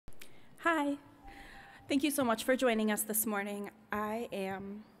Hi. Thank you so much for joining us this morning. I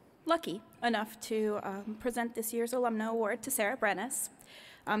am lucky enough to present this year's Alumna Award to Sarah Brennis.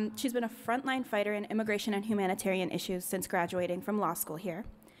 She's been a frontline fighter in immigration and humanitarian issues since graduating from law school here.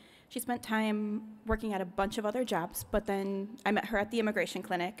 She spent time working at a bunch of other jobs, but then I met her at the immigration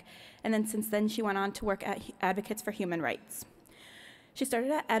clinic, and then since then she went on to work at Advocates for Human Rights. She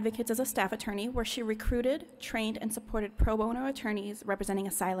started at Advocates as a staff attorney where she recruited, trained, and supported pro bono attorneys representing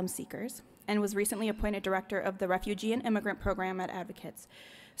asylum seekers, and was recently appointed director of the Refugee and Immigrant Program at Advocates.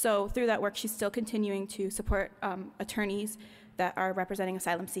 So through that work, she's still continuing to support attorneys that are representing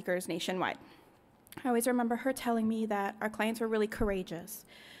asylum seekers nationwide. I always remember her telling me that our clients were really courageous.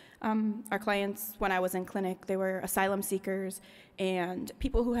 Our clients, when I was in clinic, they were asylum seekers and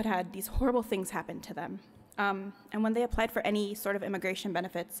people who had had these horrible things happen to them. And when they applied for any sort of immigration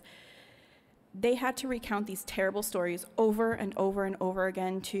benefits, they had to recount these terrible stories over and over and over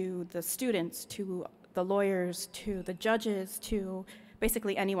again to the students, to the lawyers, to the judges, to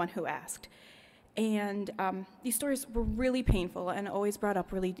basically anyone who asked. And these stories were really painful and always brought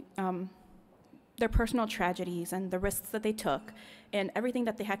up really their personal tragedies and the risks that they took and everything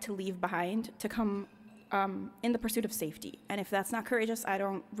that they had to leave behind to come in the pursuit of safety. And if that's not courageous, I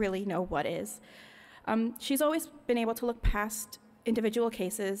don't really know what is. She's always been able to look past individual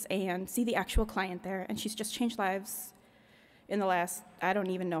cases and see the actual client there, and she's just changed lives in the last, I don't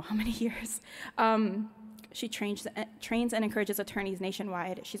even know how many years. She trains and encourages attorneys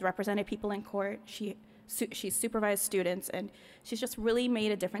nationwide. She's represented people in court. She's supervised students, and she's just really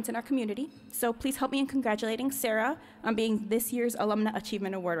made a difference in our community. So please help me in congratulating Sarah on being this year's Alumna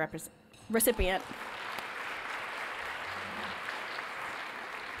Achievement Award recipient.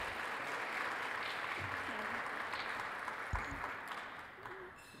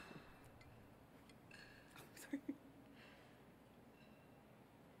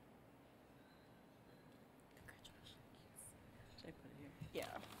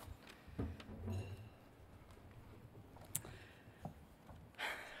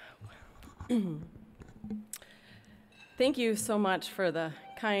 Thank you so much for the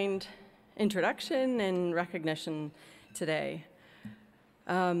kind introduction and recognition today.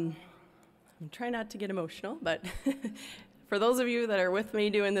 I'm trying not to get emotional, but for those of you that are with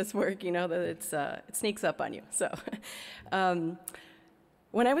me doing this work, you know that it sneaks up on you. So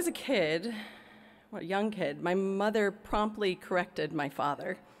when I was a kid, a young kid, my mother promptly corrected my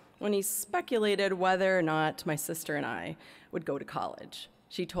father when he speculated whether or not my sister and I would go to college.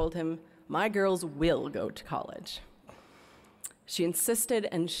 She told him, "My girls will go to college." She insisted,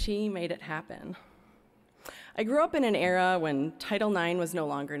 and she made it happen. I grew up in an era when Title IX was no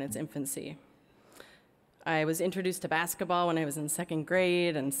longer in its infancy. I was introduced to basketball when I was in second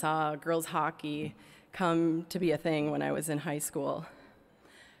grade and saw girls hockey come to be a thing when I was in high school.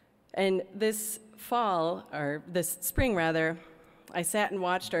 And this spring rather, I sat and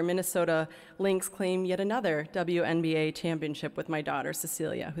watched our Minnesota Lynx claim yet another WNBA championship with my daughter,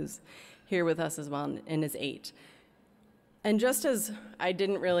 Cecilia, who's here with us as well and is 8. And just as I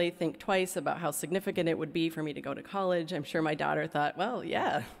didn't really think twice about how significant it would be for me to go to college, I'm sure my daughter thought, well,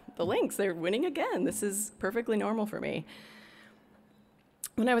 yeah, the Lynx, they're winning again. This is perfectly normal for me.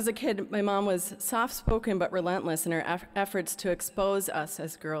 When I was a kid, my mom was soft-spoken but relentless in her efforts to expose us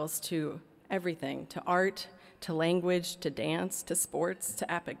as girls to everything, to art, to language, to dance, to sports,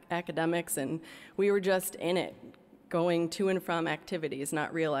 to academics, and we were just in it, going to and from activities,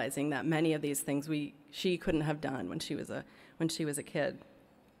 not realizing that many of these things she couldn't have done when she was a kid.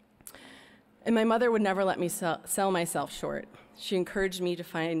 And my mother would never let me sell myself short. She encouraged me to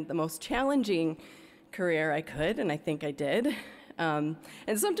find the most challenging career I could, and I think I did. And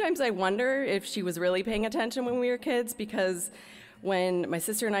sometimes I wonder if she was really paying attention when we were kids, because when my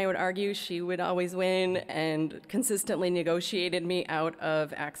sister and I would argue, she would always win and consistently negotiated me out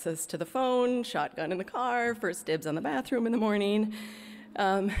of access to the phone, shotgun in the car, first dibs on the bathroom in the morning.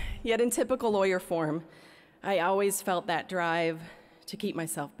 Yet in typical lawyer form, I always felt that drive to keep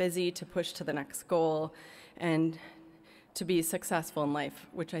myself busy, to push to the next goal, and to be successful in life,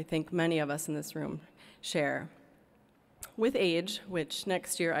 which I think many of us in this room share. With age, which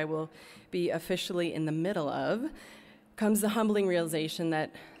next year I will be officially in the middle of, comes the humbling realization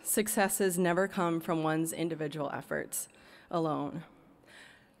that successes never come from one's individual efforts alone.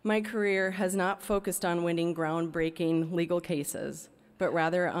 My career has not focused on winning groundbreaking legal cases, but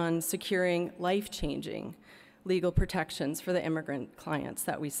rather on securing life-changing legal protections for the immigrant clients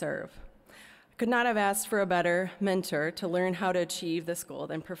that we serve. I could not have asked for a better mentor to learn how to achieve this goal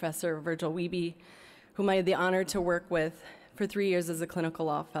than Professor Virgil Wiebe, whom I had the honor to work with for 3 years as a clinical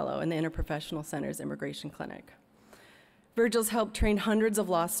law fellow in the Interprofessional Center's Immigration Clinic. Virgil's helped train hundreds of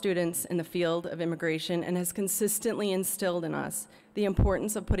law students in the field of immigration and has consistently instilled in us the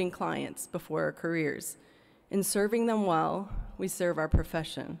importance of putting clients before our careers. In serving them well, we serve our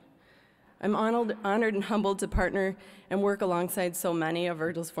profession. I'm honored and humbled to partner and work alongside so many of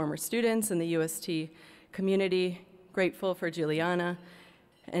Virgil's former students in the UST community, grateful for Juliana,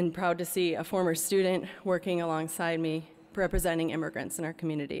 and proud to see a former student working alongside me, representing immigrants in our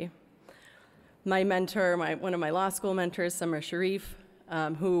community. My mentor, one of my law school mentors, Summer Sharif,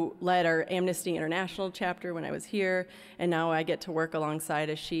 who led our Amnesty International chapter when I was here, and now I get to work alongside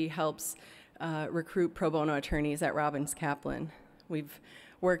as she helps recruit pro bono attorneys at Robbins Kaplan. We've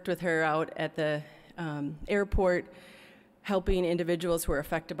worked with her out at the airport, helping individuals who are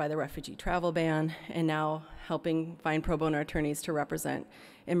affected by the refugee travel ban, and now helping find pro bono attorneys to represent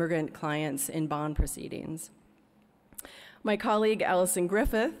immigrant clients in bond proceedings. My colleague Allison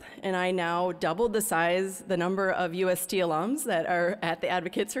Griffith and I now doubled the number of UST alums that are at the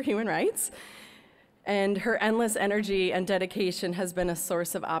Advocates for Human Rights. And her endless energy and dedication has been a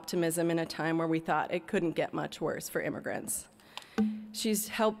source of optimism in a time where we thought it couldn't get much worse for immigrants. She's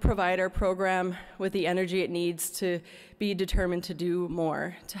helped provide our program with the energy it needs to be determined to do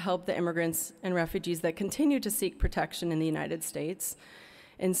more to help the immigrants and refugees that continue to seek protection in the United States,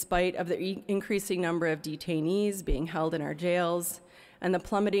 in spite of the increasing number of detainees being held in our jails and the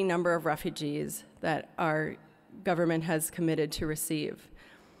plummeting number of refugees that our government has committed to receive.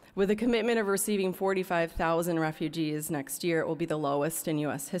 With a commitment of receiving 45,000 refugees next year, it will be the lowest in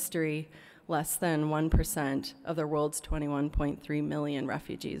US history, less than 1% of the world's 21.3 million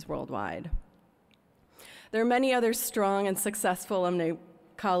refugees worldwide. There are many other strong and successful alumni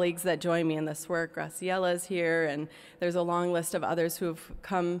colleagues that join me in this work. Graciella's here, and there's a long list of others who have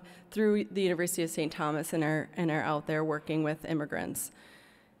come through the University of St. Thomas and are out there working with immigrants.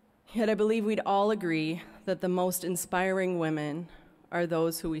 Yet I believe we'd all agree that the most inspiring women are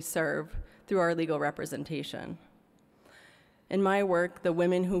those who we serve through our legal representation. In my work, the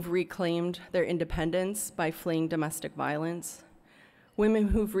women who've reclaimed their independence by fleeing domestic violence, women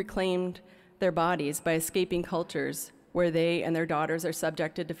who've reclaimed their bodies by escaping cultures where they and their daughters are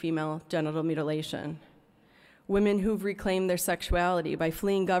subjected to female genital mutilation, women who've reclaimed their sexuality by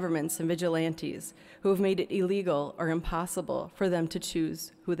fleeing governments and vigilantes who have made it illegal or impossible for them to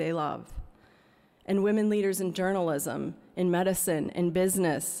choose who they love, and women leaders in journalism, in medicine, in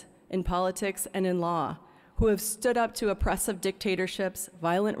business, in politics, and in law, who have stood up to oppressive dictatorships,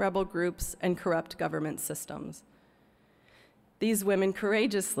 violent rebel groups, and corrupt government systems. These women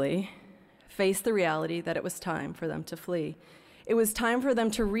courageously faced the reality that it was time for them to flee. It was time for them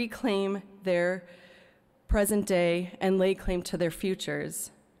to reclaim their present day and lay claim to their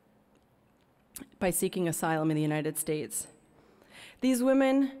futures by seeking asylum in the United States. These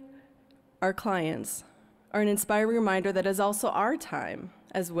women, our clients, are an inspiring reminder that it is also our time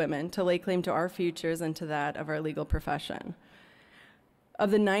as women to lay claim to our futures and to that of our legal profession.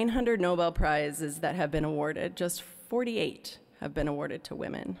 Of the 900 Nobel Prizes that have been awarded, just 48 have been awarded to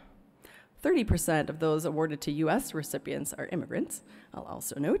women. 30% of those awarded to US recipients are immigrants, I'll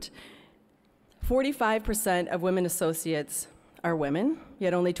also note. 45% of women associates are women,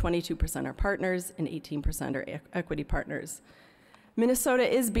 yet only 22% are partners and 18% are equity partners. Minnesota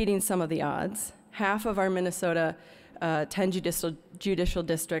is beating some of the odds. Half of our Minnesota 10 judicial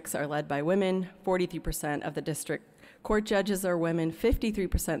districts are led by women, 43% of the district court judges are women,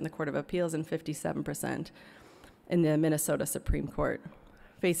 53% in the Court of Appeals, and 57% in the Minnesota Supreme Court,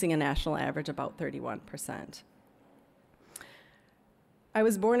 facing a national average about 31%. I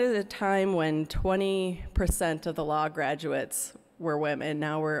was born at a time when 20% of the law graduates were women.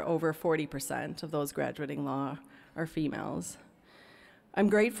 Now we're over 40% of those graduating law are females. I'm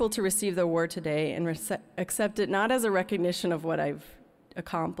grateful to receive the award today and accept it not as a recognition of what I've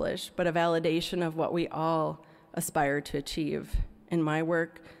accomplished, but a validation of what we all aspire to achieve. And my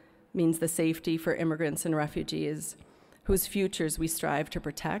work means the safety for immigrants and refugees whose futures we strive to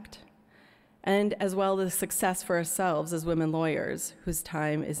protect, and as well the success for ourselves as women lawyers whose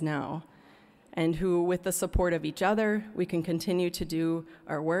time is now, and who, with the support of each other, we can continue to do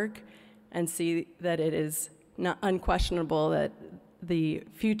our work and see that it is not unquestionable that the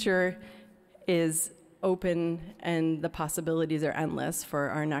future is open and the possibilities are endless for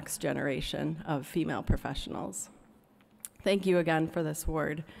our next generation of female professionals. Thank you again for this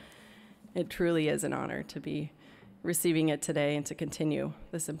award. It truly is an honor to be receiving it today and to continue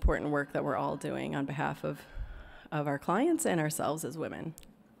this important work that we're all doing on behalf of our clients and ourselves as women.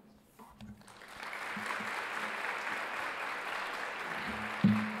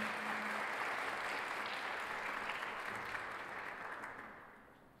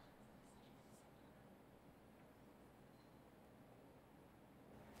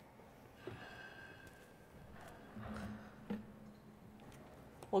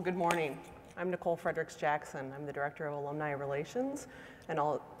 Well, good morning. I'm Nicole Fredericks-Jackson. I'm the Director of Alumni Relations and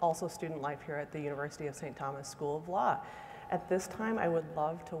also Student Life here at the University of St. Thomas School of Law. At this time, I would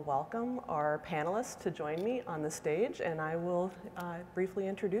love to welcome our panelists to join me on the stage, and I will briefly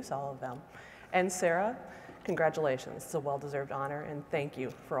introduce all of them. And Sarah, congratulations. It's a well-deserved honor, and thank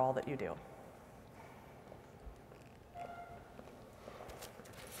you for all that you do.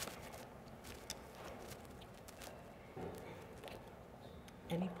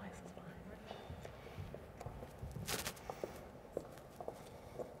 Any place is fine.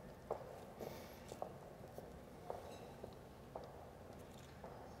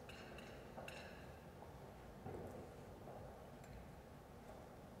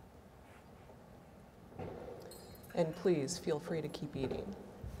 And please feel free to keep eating.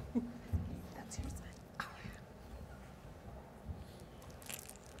 That's your side.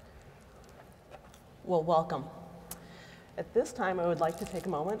 Well, welcome. At this time, I would like to take a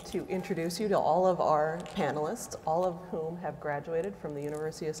moment to introduce you to all of our panelists, all of whom have graduated from the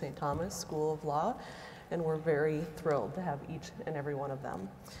University of St. Thomas School of Law, and we're very thrilled to have each and every one of them.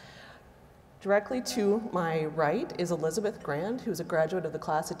 Directly to my right is Elizabeth Grand, who's a graduate of the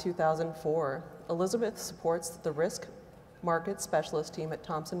class of 2004. Elizabeth supports the Risk Market Specialist team at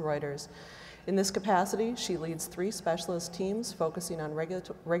Thomson Reuters. In this capacity, she leads 3 specialist teams focusing on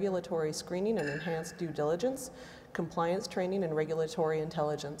regulatory screening and enhanced due diligence, compliance training, and regulatory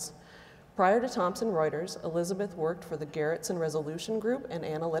intelligence. Prior to Thomson Reuters, Elizabeth worked for the Garrettson Resolution Group and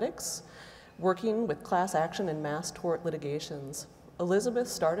Analytics, working with class action and mass tort litigations. Elizabeth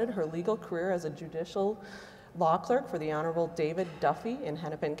started her legal career as a judicial law clerk for the Honorable David Duffy in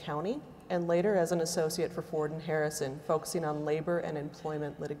Hennepin County, and later as an associate for Ford & Harrison, focusing on labor and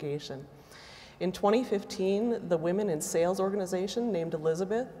employment litigation. In 2015, the Women in Sales organization named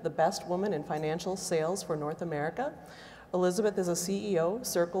Elizabeth the best woman in financial sales for North America. Elizabeth is a CEO,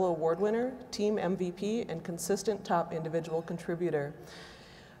 Circle Award winner, team MVP, and consistent top individual contributor.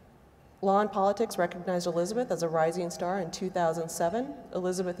 Law and Politics recognized Elizabeth as a rising star in 2007.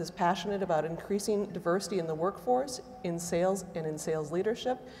 Elizabeth is passionate about increasing diversity in the workforce, in sales, and in sales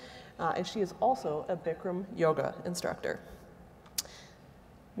leadership. And she is also a Bikram yoga instructor.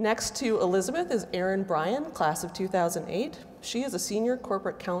 Next to Elizabeth is Erin Bryan, class of 2008. She is a senior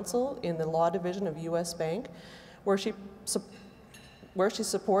corporate counsel in the law division of US Bank, where she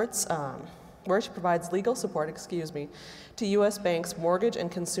provides legal support, to US Bank's mortgage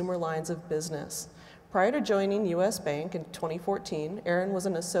and consumer lines of business. Prior to joining US Bank in 2014, Erin was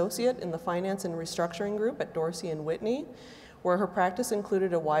an associate in the finance and restructuring group at Dorsey & Whitney, where her practice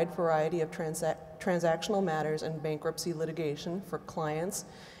included a wide variety of transactional matters and bankruptcy litigation for clients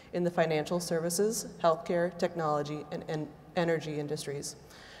in the financial services, healthcare, technology, and energy industries.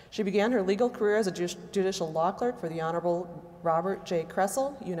 She began her legal career as a judicial law clerk for the Honorable Robert J.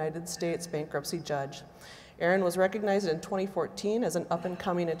 Kressel, United States bankruptcy judge. Erin was recognized in 2014 as an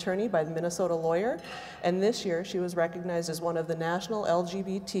up-and-coming attorney by the Minnesota Lawyer, and this year she was recognized as one of the National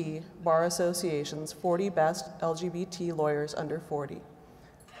LGBT Bar Association's 40 Best LGBT Lawyers Under 40.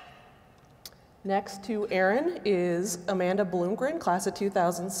 Next to Erin is Amanda Bloomgren, class of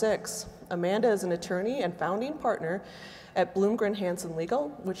 2006. Amanda is an attorney and founding partner at Bloomgren Hansen Legal,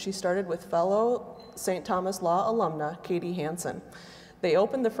 which she started with fellow St. Thomas Law alumna Katie Hansen. They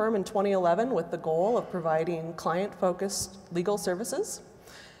opened the firm in 2011 with the goal of providing client-focused legal services.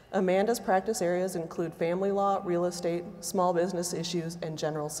 Amanda's practice areas include family law, real estate, small business issues, and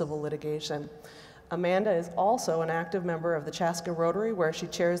general civil litigation. Amanda is also an active member of the Chaska Rotary, where she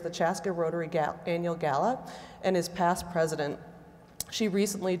chairs the Chaska Rotary Annual Gala and is past president. She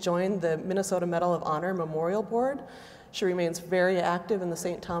recently joined the Minnesota Medal of Honor Memorial Board. She remains very active in the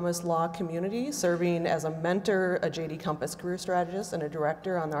St. Thomas Law community, serving as a mentor, a J.D. Compass career strategist, and a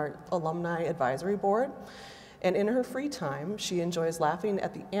director on our Alumni Advisory Board. And in her free time, she enjoys laughing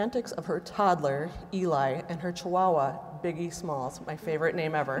at the antics of her toddler, Eli, and her chihuahua, Biggie Smalls, my favorite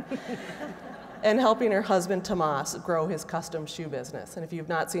name ever, and helping her husband, Tomas, grow his custom shoe business. And if you've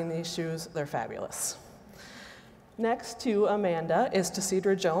not seen these shoes, they're fabulous. Next to Amanda is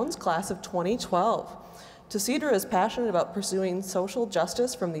Tasidra Jones, class of 2012. Tasidra is passionate about pursuing social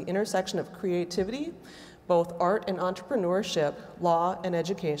justice from the intersection of creativity, both art and entrepreneurship, law and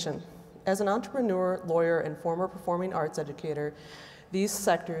education. As an entrepreneur, lawyer, and former performing arts educator, these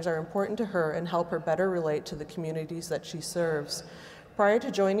sectors are important to her and help her better relate to the communities that she serves. Prior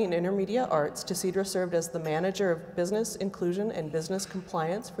to joining Intermedia Arts, Tasidra served as the manager of business inclusion and business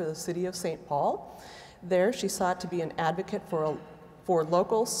compliance for the city of St. Paul. There, she sought to be an advocate for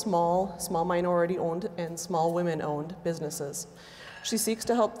local, small minority-owned and small women-owned businesses. She seeks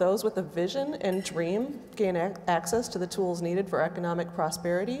to help those with a vision and dream gain access to the tools needed for economic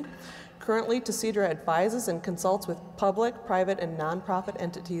prosperity. Currently, Tesidra advises and consults with public, private, and nonprofit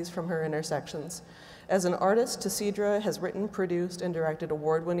entities from her intersections. As an artist, Tesidra has written, produced, and directed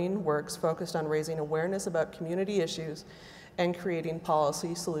award-winning works focused on raising awareness about community issues and creating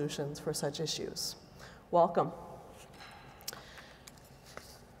policy solutions for such issues. Welcome.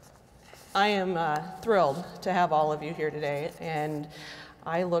 I am thrilled to have all of you here today, and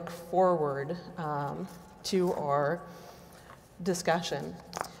I look forward to our discussion.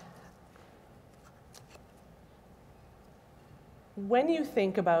 When you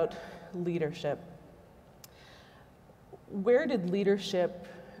think about leadership, where did leadership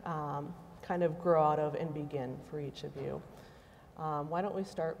kind of grow out of and begin for each of you? Why don't we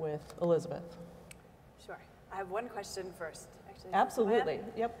start with Elizabeth? Sure. I have one question first. Actually, Absolutely.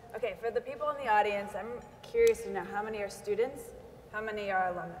 Yep. Okay, for the people in the audience, I'm curious to know how many are students, how many are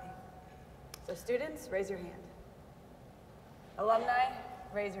alumni? So students, raise your hand. Alumni,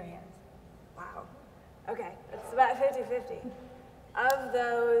 raise your hands. Wow. Okay, it's about 50-50. Of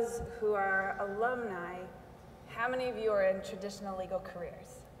those who are alumni, how many of you are in traditional legal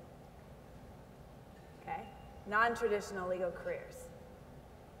careers? Okay, non-traditional legal careers.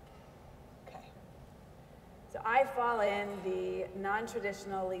 Okay. So I fall in the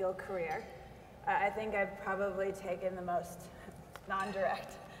non-traditional legal career. I think I've probably taken the most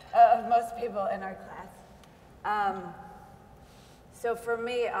non-direct of most people in our class. So for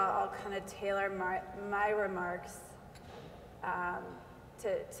me, I'll kind of tailor my remarks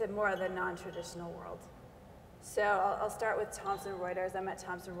to more of the non-traditional world. So I'll start with Thomson Reuters. I'm at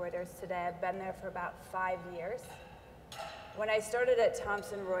Thomson Reuters today. I've been there for about 5 years. When I started at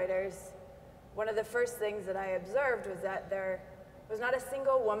Thomson Reuters, one of the first things that I observed was that there was not a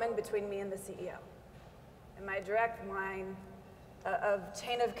single woman between me and the CEO. In my direct line of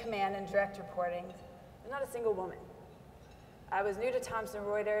chain of command and direct reporting, there's not a single woman. I was new to Thomson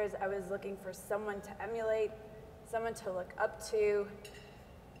Reuters. I was looking for someone to emulate, someone to look up to,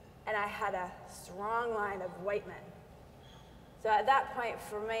 and I had a strong line of white men. So at that point,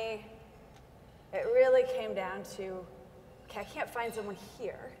 for me, it really came down to, okay, I can't find someone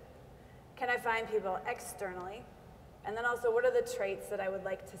here. Can I find people externally? And then also, what are the traits that I would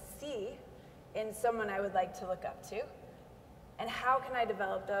like to see in someone I would like to look up to? And how can I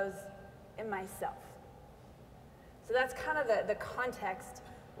develop those in myself? So that's kind of the context,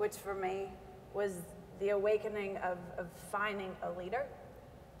 which for me was the awakening of finding a leader.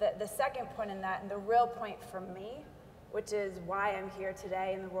 The second point in that, and the real point for me, which is why I'm here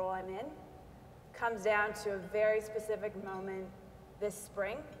today in the role I'm in, comes down to a very specific moment this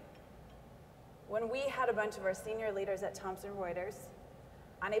spring when we had a bunch of our senior leaders at Thomson Reuters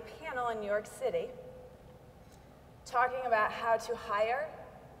on a panel in New York City talking about how to hire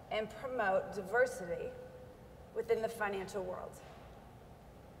and promote diversity within the financial world.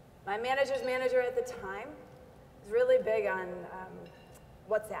 My manager's manager at the time was really big on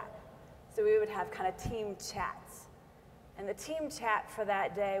WhatsApp. So we would have kind of team chats. And the team chat for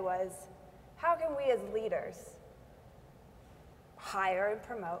that day was, how can we as leaders hire and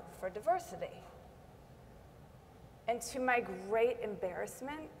promote for diversity? And to my great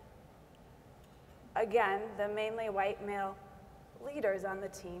embarrassment, again, the mainly white male leaders on the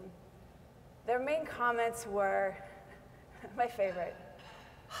team, their main comments were, my favorite,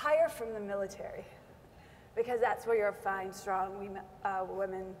 hire from the military, because that's where you'll find strong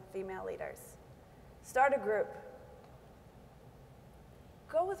women, female leaders. Start a group.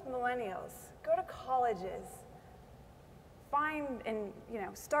 Go with millennials. Go to colleges. Find and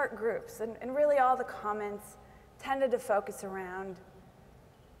start groups. And really all the comments tended to focus around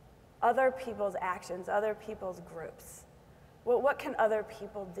other people's actions, other people's groups. Well, what can other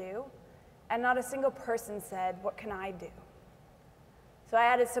people do? And not a single person said, what can I do? So I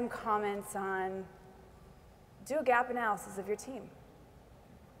added some comments on, do a gap analysis of your team.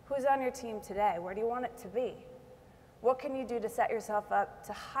 Who's on your team today? Where do you want it to be? What can you do to set yourself up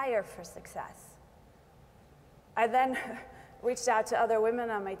to hire for success? I then reached out to other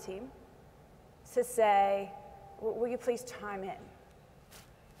women on my team to say, will you please chime in?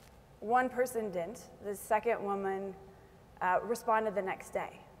 One person didn't. The second woman responded the next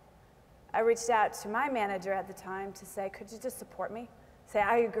day. I reached out to my manager at the time to say, could you just support me? Say,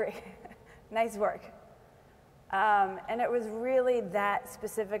 I agree. Nice work. And it was really that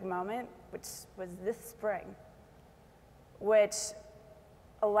specific moment, which was this spring, which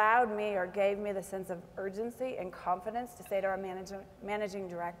allowed me or gave me the sense of urgency and confidence to say to our managing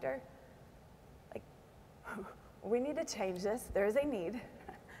director, like, we need to change this. There is a need.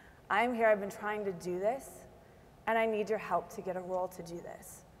 I'm here. I've been trying to do this. and I need your help to get a role to do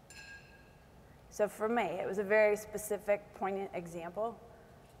this. So for me, it was a very specific, poignant example,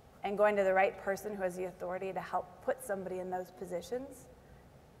 and going to the right person who has the authority to help put somebody in those positions.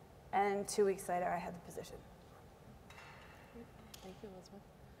 And 2 weeks later, I had the position. Thank you, Elizabeth.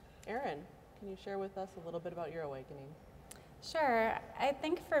 Erin, can you share with us a little bit about your awakening? Sure. I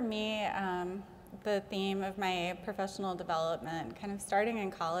think for me, the theme of my professional development, kind of starting in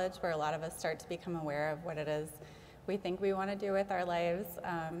college, where a lot of us start to become aware of what it is we think we want to do with our lives,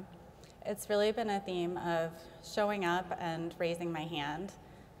 it's really been a theme of showing up and raising my hand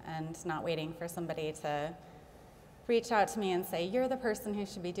and not waiting for somebody to reach out to me and say, you're the person who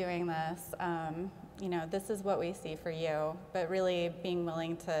should be doing this. You know, this is what we see for you, but really being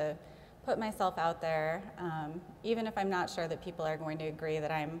willing to put myself out there, even if I'm not sure that people are going to agree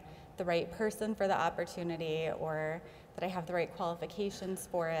that I'm the right person for the opportunity or that I have the right qualifications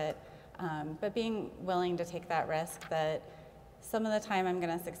for it, but being willing to take that risk that some of the time I'm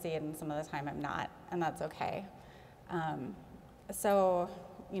going to succeed and some of the time I'm not, and that's okay. So,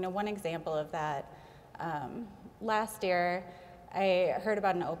 you know, one example of that, last year I heard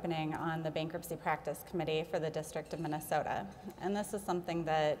about an opening on the Bankruptcy Practice Committee for the District of Minnesota, and this is something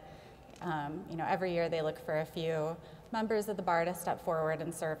that you know, every year they look for a few members of the bar to step forward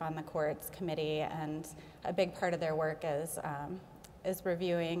and serve on the courts committee, and a big part of their work is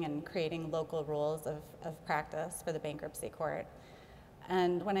reviewing and creating local rules of practice for the bankruptcy court.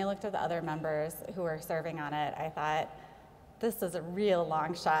 And when I looked at the other members who were serving on it, I thought, this is a real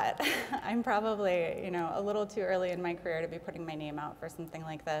long shot. I'm probably, you know, a little too early in my career to be putting my name out for something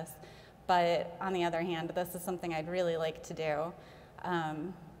like this. But on the other hand, this is something I'd really like to do.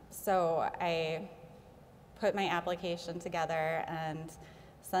 So I put my application together and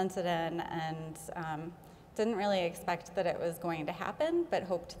sent it in, and didn't really expect that it was going to happen, but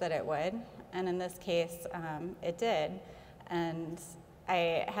hoped that it would. And in this case, it did. And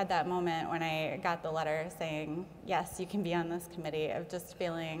I had that moment when I got the letter saying, yes, you can be on this committee, of just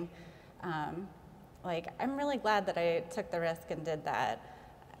feeling like, I'm really glad that I took the risk and did that.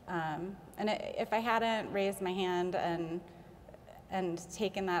 If I hadn't raised my hand and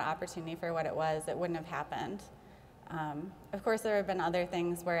taken that opportunity for what it was, it wouldn't have happened. Of course, there have been other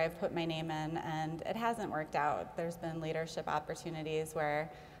things where I've put my name in and it hasn't worked out. There's been leadership opportunities where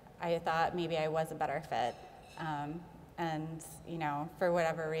I thought maybe I was a better fit. And, you know, for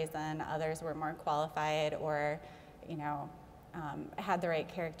whatever reason, others were more qualified or, you know, had the right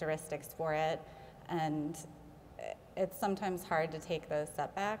characteristics for it. And it's sometimes hard to take those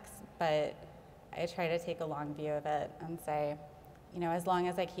setbacks, but I try to take a long view of it and say, you know, as long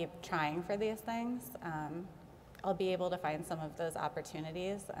as I keep trying for these things, I'll be able to find some of those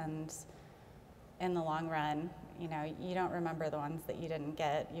opportunities. And in the long run, you know, you don't remember the ones that you didn't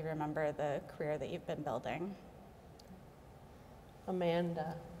get, you remember the career that you've been building.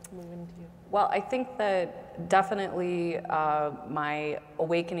 Amanda, moving to you. Well, I think that definitely my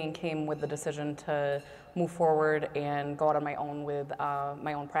awakening came with the decision to move forward and go out on my own with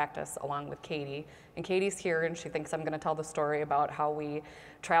my own practice along with Katie. And Katie's here, and she thinks I'm going to tell the story about how we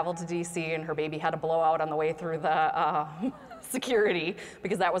traveled to DC and her baby had a blowout on the way through the security,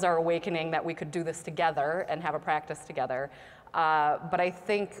 because that was our awakening that we could do this together and have a practice together. But I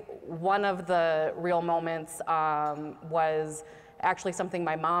think one of the real moments was actually something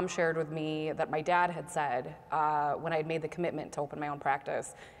my mom shared with me that my dad had said when I had made the commitment to open my own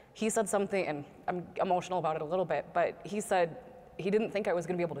practice. He said something, and I'm emotional about it a little bit, but he said he didn't think I was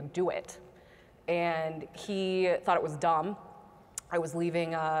going to be able to do it. And he thought it was dumb. I was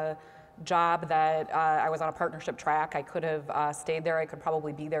leaving a job that I was on a partnership track. I could have stayed there. I could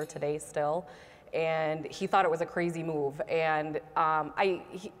probably be there today still. And he thought it was a crazy move. And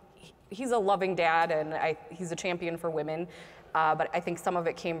he's a loving dad, and he's a champion for women. But I think some of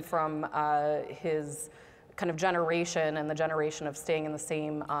it came from his kind of generation and the generation of staying in the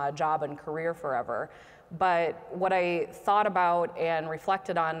same job and career forever. But what I thought about and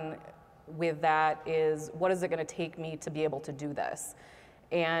reflected on with that is, what is it going to take me to be able to do this?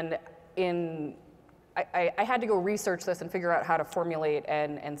 And I had to go research this and figure out how to formulate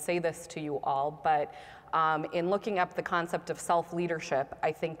and say this to you all, but in looking up the concept of self-leadership,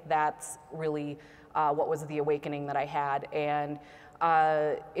 I think that's really what was the awakening that I had. And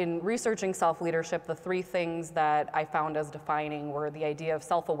in researching self-leadership, the three things that I found as defining were the idea of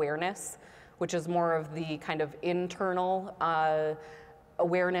self-awareness, which is more of the kind of internal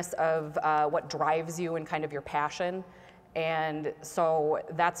awareness of what drives you and kind of your passion. And so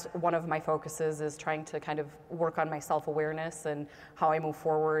that's one of my focuses, is trying to kind of work on my self-awareness and how I move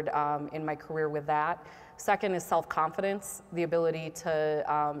forward in my career with that. Second is self-confidence, the ability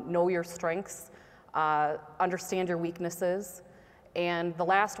to know your strengths, understand your weaknesses. And the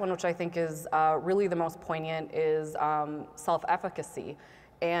last one, which I think is really the most poignant, is self-efficacy.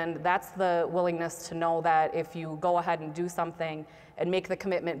 And that's the willingness to know that if you go ahead and do something and make the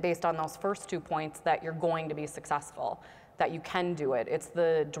commitment based on those first 2 points, that you're going to be successful, that you can do it. It's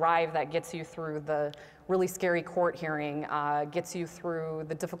the drive that gets you through the really scary court hearing, gets you through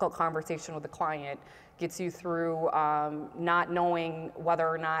the difficult conversation with the client, gets you through not knowing whether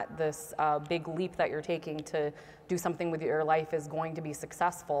or not this big leap that you're taking to do something with your life is going to be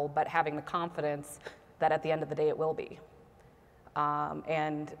successful, but having the confidence that at the end of the day it will be.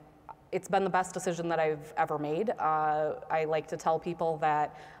 And it's been the best decision that I've ever made. I like to tell people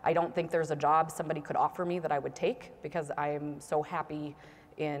that I don't think there's a job somebody could offer me that I would take, because I am so happy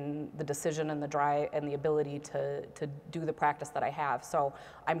in the decision and the drive and the ability to do the practice that I have. So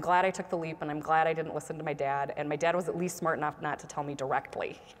I'm glad I took the leap, and I'm glad I didn't listen to my dad. And my dad was at least smart enough not to tell me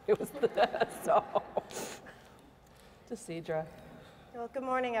directly. It was so. To Cedra. Well, good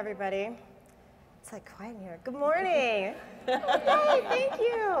morning, everybody. It's like quiet in here. Good morning. Yay, thank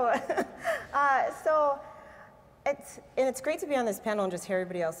you. It's great to be on this panel and just hear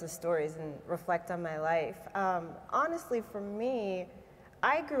everybody else's stories and reflect on my life. Honestly, for me,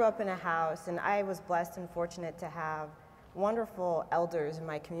 I grew up in a house, and I was blessed and fortunate to have wonderful elders in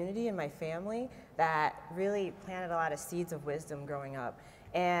my community and my family that really planted a lot of seeds of wisdom growing up.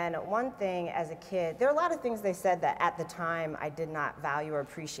 And one thing as a kid, there are a lot of things they said that at the time I did not value or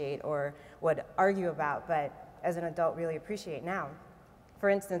appreciate or would argue about, but as an adult really appreciate now. For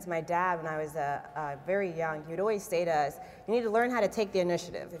instance, my dad, when I was very young, he would always say to us, you need to learn how to take the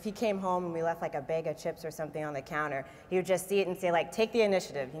initiative. If he came home and we left like a bag of chips or something on the counter, he would just see it and say, like, take the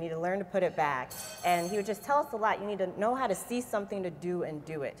initiative. You need to learn to put it back. And he would just tell us a lot. You need to know how to see something to do and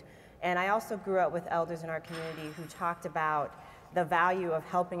do it. And I also grew up with elders in our community who talked about the value of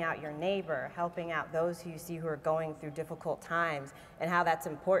helping out your neighbor, helping out those who you see who are going through difficult times, and how that's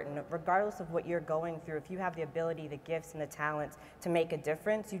important. Regardless of what you're going through, if you have the ability, the gifts, and the talents to make a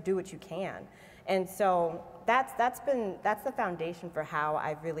difference, you do what you can. And so that's the foundation for how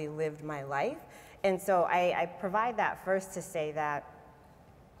I've really lived my life. And so I provide that first to say that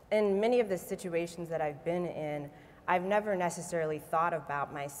in many of the situations that I've been in, I've never necessarily thought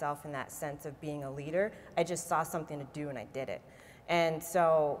about myself in that sense of being a leader. I just saw something to do and I did it. And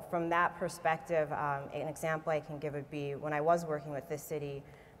so from that perspective, an example I can give would be when I was working with this city,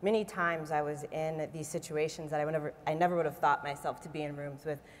 many times I was in these situations that I never would have thought myself to be in rooms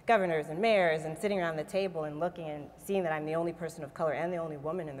with governors and mayors and sitting around the table and looking and seeing that I'm the only person of color and the only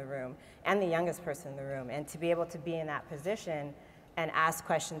woman in the room and the youngest person in the room. And to be able to be in that position and ask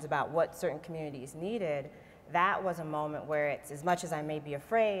questions about what certain communities needed, that was a moment where it's, as much as I may be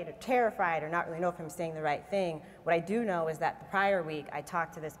afraid or terrified or not really know if I'm saying the right thing, what I do know is that the prior week I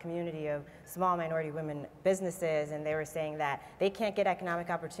talked to this community of small minority women businesses, and they were saying that they can't get economic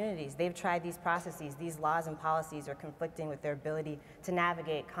opportunities. They've tried these processes, these laws and policies are conflicting with their ability to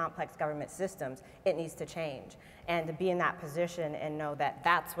navigate complex government systems. It needs to change. And to be in that position and know that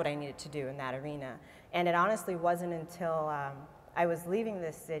that's what I needed to do in that arena. And it honestly wasn't until I was leaving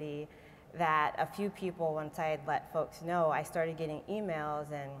this city that a few people, once I had let folks know, I started getting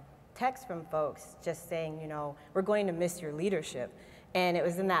emails and texts from folks just saying, you know, we're going to miss your leadership. And it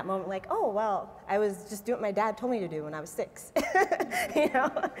was in that moment like, oh, well, I was just doing what my dad told me to do when I was 6. You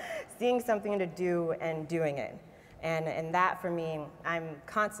know, seeing something to do and doing it. And that, for me, I'm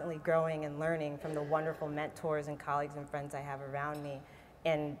constantly growing and learning from the wonderful mentors and colleagues and friends I have around me,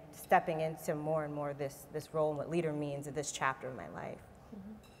 and stepping into more and more this role and what leader means in this chapter of my life.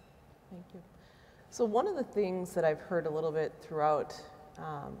 Mm-hmm. Thank you. So one of the things that I've heard a little bit throughout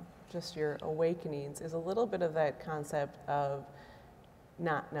just your awakenings is a little bit of that concept of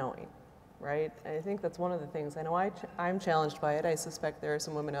not knowing, right? And I think that's one of the things. I know I'm challenged by it. I suspect there are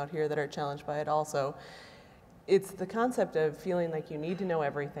some women out here that are challenged by it also. It's the concept of feeling like you need to know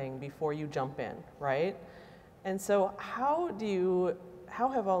everything before you jump in, right? And so how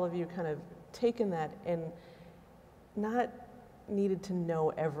have all of you kind of taken that and not needed to know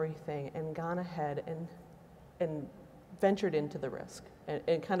everything and gone ahead and ventured into the risk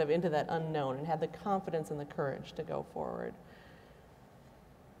and kind of into that unknown and had the confidence and the courage to go forward?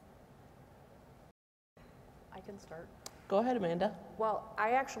 I can start. Go ahead, Amanda. Well,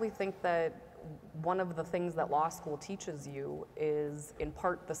 I actually think that one of the things that law school teaches you is, in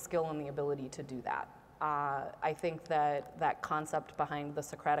part, the skill and the ability to do that. I think that concept behind the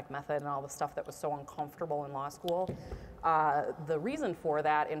Socratic method and all the stuff that was so uncomfortable in law school, the reason for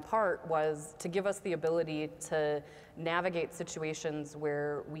that, in part, was to give us the ability to navigate situations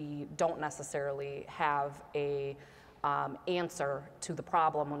where we don't necessarily have a answer to the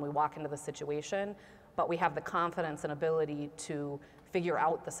problem when we walk into the situation, but we have the confidence and ability to figure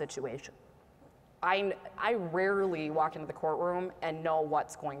out the situation. I rarely walk into the courtroom and know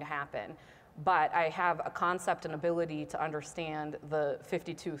what's going to happen, but I have a concept and ability to understand the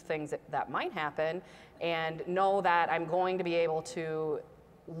 52 things that might happen and know that I'm going to be able to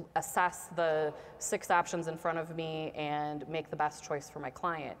assess the 6 options in front of me and make the best choice for my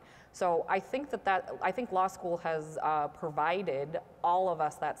client. So I think I think law school has provided all of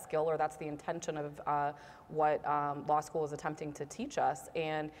us that skill, or that's the intention of what law school is attempting to teach us,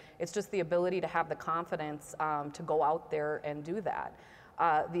 and it's just the ability to have the confidence to go out there and do that.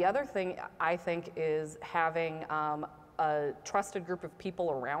 The other thing I think is having a trusted group of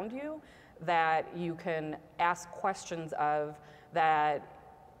people around you that you can ask questions of, that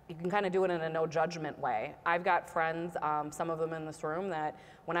you can kind of do it in a no judgment way. I've got friends, some of them in this room, that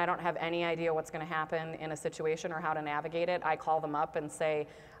when I don't have any idea what's going to happen in a situation or how to navigate it, I call them up and say,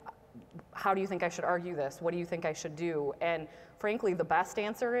 how do you think I should argue this? What do you think I should do? And frankly, the best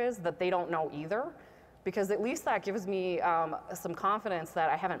answer is that they don't know either, because at least that gives me some confidence that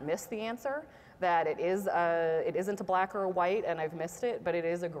I haven't missed the answer, that it isn't a black or a white and I've missed it, but it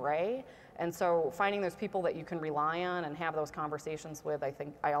is a gray. And so finding those people that you can rely on and have those conversations with,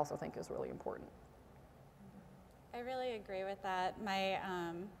 I also think is really important. I really agree with that.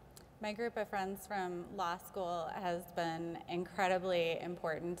 My group of friends from law school has been incredibly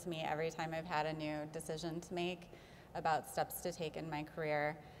important to me every time I've had a new decision to make about steps to take in my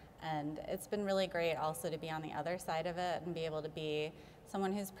career. And it's been really great also to be on the other side of it and be able to be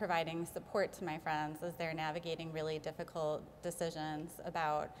someone who's providing support to my friends as they're navigating really difficult decisions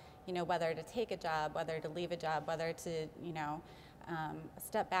about, whether to take a job, whether to leave a job, whether to,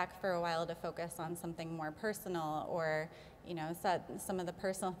 step back for a while to focus on something more personal, or, set some of the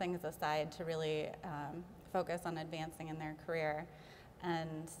personal things aside to really focus on advancing in their career.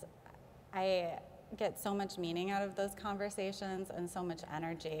 And I get so much meaning out of those conversations and so much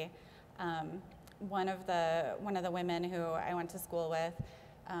energy. One of the women who I went to school with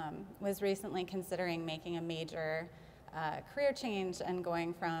was recently considering making a major career change and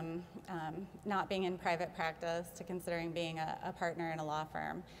going from not being in private practice to considering being a partner in a law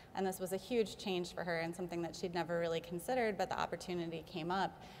firm. And this was a huge change for her and something that she'd never really considered, but the opportunity came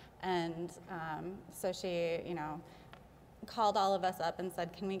up. And so she, called all of us up and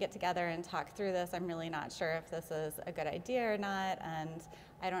said, can we get together and talk through this? I'm really not sure if this is a good idea or not, and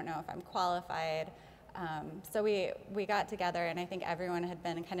I don't know if I'm qualified. So we got together, and I think everyone had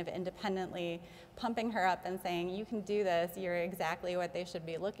been kind of independently pumping her up and saying, you can do this, you're exactly what they should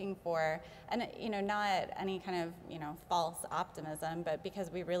be looking for. And not any kind of false optimism, but because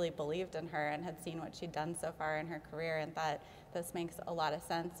we really believed in her and had seen what she'd done so far in her career and thought, this makes a lot of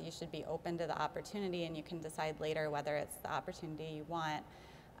sense, you should be open to the opportunity, and you can decide later whether it's the opportunity you want.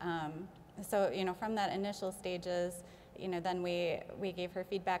 So from that initial stages, then we gave her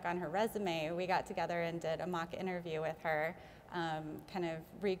feedback on her resume. We got together and did a mock interview with her, kind of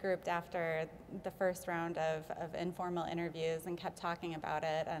regrouped after the first round of informal interviews and kept talking about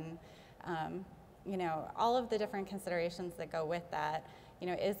it. And, all of the different considerations that go with that.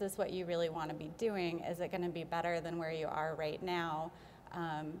 Is this what you really want to be doing? Is it going to be better than where you are right now?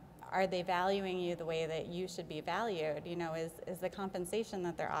 Are they valuing you the way that you should be valued? Is the compensation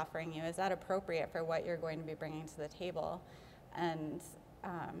that they're offering you, is that appropriate for what you're going to be bringing to the table? And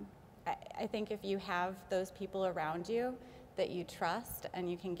I think if you have those people around you that you trust and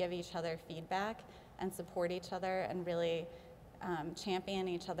you can give each other feedback and support each other and really champion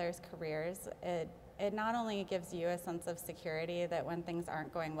each other's careers, it not only gives you a sense of security that when things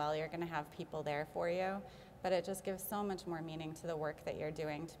aren't going well, you're going to have people there for you, but it just gives so much more meaning to the work that you're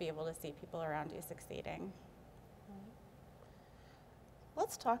doing to be able to see people around you succeeding.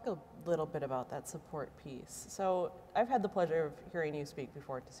 Let's talk a little bit about that support piece. So I've had the pleasure of hearing you speak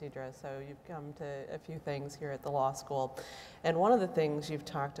before, Desidra, so you've come to a few things here at the law school. And one of the things you've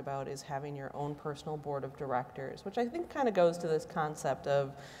talked about is having your own personal board of directors, which I think kind of goes to this concept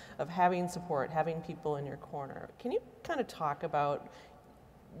of having support, having people in your corner. Can you kind of talk about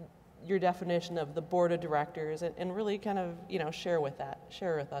your definition of the board of directors and really kind of, share with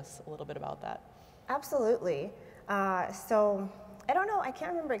us a little bit about that? Absolutely. So I don't know, I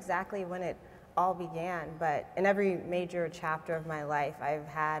can't remember exactly when it all began, but in every major chapter of my life, I've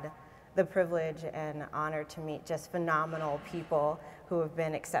had the privilege and honor to meet just phenomenal people who have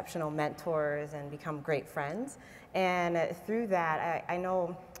been exceptional mentors and become great friends. And through that, I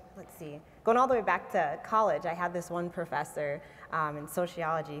know, let's see, going all the way back to college, I had this one professor in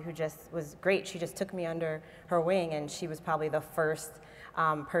sociology who just was great. She just took me under her wing, and she was probably the first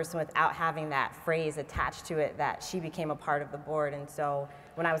person without having that phrase attached to it that she became a part of the board. And so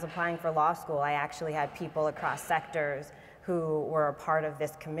when I was applying for law school, I actually had people across sectors who were a part of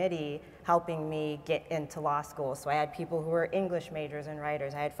this committee helping me get into law school. So I had people who were English majors and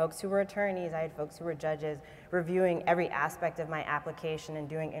writers. I had folks who were attorneys. I had folks who were judges, reviewing every aspect of my application and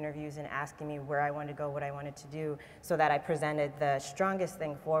doing interviews and asking me where I wanted to go, what I wanted to do, so that I presented the strongest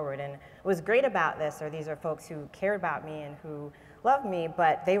thing forward. And what was great about this, these are folks who cared about me and who loved me,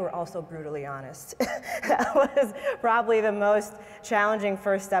 but they were also brutally honest. That was probably the most challenging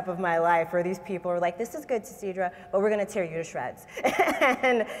first step of my life, where these people were like, this is good, Cedra, but we're gonna tear you to shreds.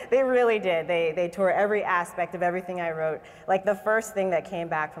 And they really did. They tore every aspect of everything I wrote. Like the first thing that came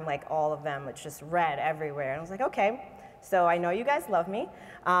back from like all of them, which just read everywhere. And I was like, okay, so I know you guys love me.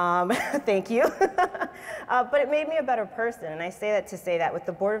 Thank you. But it made me a better person. And I say that to say that with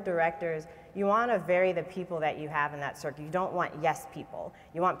the board of directors, you want to vary the people that you have in that circle. You don't want yes people.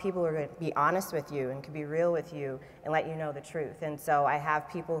 You want people who are going to be honest with you and can be real with you and let you know the truth. And so I have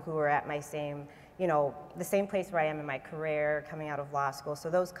people who are at my same, the same place where I am in my career, coming out of law school. So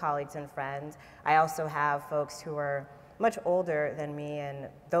those colleagues and friends. I also have folks who are much older than me, and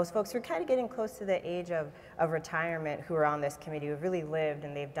those folks who are kind of getting close to the age of retirement who are on this committee, who have really lived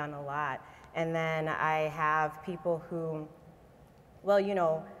and they've done a lot. And then I have people who, well,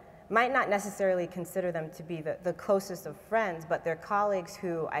 might not necessarily consider them to be the closest of friends, but they're colleagues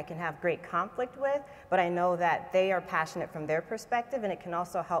who I can have great conflict with, but I know that they are passionate from their perspective, and it can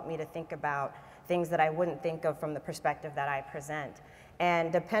also help me to think about things that I wouldn't think of from the perspective that I present.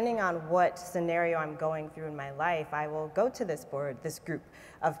 And depending on what scenario I'm going through in my life, I will go to this board, this group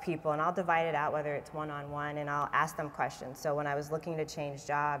of people, and I'll divide it out, whether it's one-on-one, and I'll ask them questions. So when I was looking to change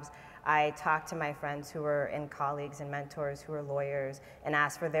jobs, I talked to my friends who were and colleagues and mentors who were lawyers and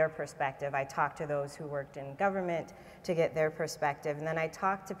asked for their perspective. I talked to those who worked in government to get their perspective. And then I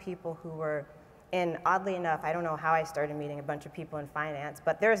talked to people who were in, oddly enough, I don't know how I started meeting a bunch of people in finance,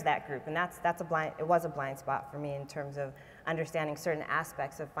 but there's that group, and it was a blind spot for me in terms of understanding certain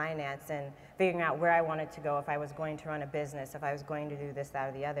aspects of finance and figuring out where I wanted to go, if I was going to run a business, if I was going to do this, that,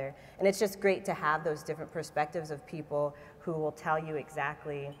 or the other. And it's just great to have those different perspectives of people who will tell you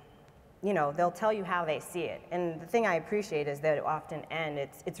exactly, they'll tell you how they see it. And the thing I appreciate is that often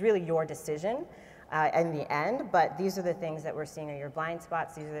it's really your decision in the end, but these are the things that we're seeing are your blind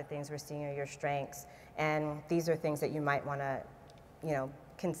spots, these are the things we're seeing are your strengths, and these are things that you might want to,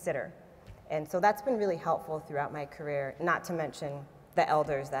 consider. And so that's been really helpful throughout my career, not to mention the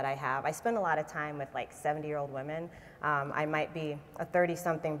elders that I have. I spend a lot of time with like 70-year-old women. I might be a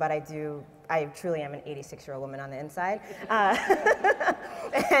 30-something, but I truly am an 86-year-old woman on the inside.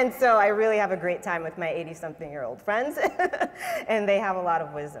 And so I really have a great time with my 80-something-year-old friends, and they have a lot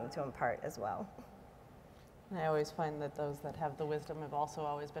of wisdom to impart as well. I always find that those that have the wisdom have also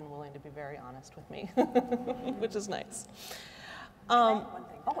always been willing to be very honest with me, which is nice. One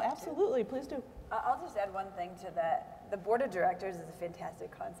thing Oh, absolutely, please do. I'll just add one thing to that. The board of directors is a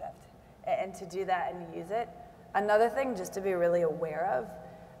fantastic concept, and to do that and use it. Another thing just to be really aware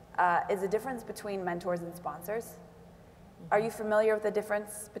of is the difference between mentors and sponsors. Are you familiar with the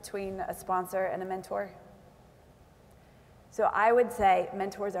difference between a sponsor and a mentor? So I would say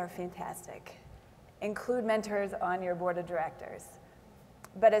mentors are fantastic. Include mentors on your board of directors.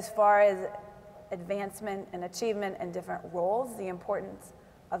 But as far as advancement and achievement and different roles, the importance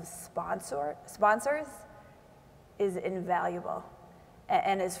of sponsors is invaluable.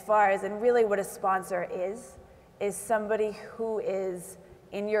 And as far as, and really what a sponsor is somebody who is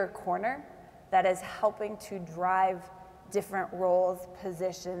in your corner that is helping to drive different roles,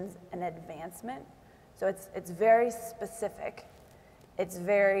 positions, and advancement. So it's very specific. It's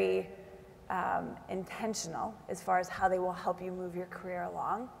very intentional as far as how they will help you move your career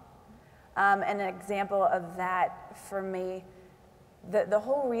along. An example of that for me, the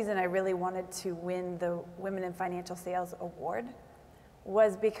whole reason I really wanted to win the Women in Financial Sales Award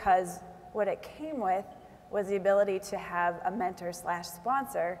was because what it came with was the ability to have a mentor /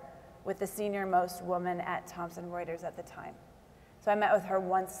 sponsor with the senior most woman at Thomson Reuters at the time. So I met with her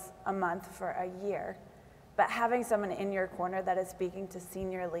once a month for a year, but having someone in your corner that is speaking to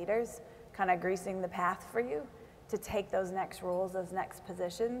senior leaders, kind of greasing the path for you to take those next roles, those next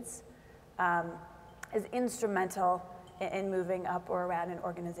positions, is instrumental in moving up or around in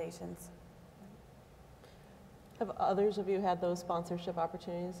organizations. Have others of you had those sponsorship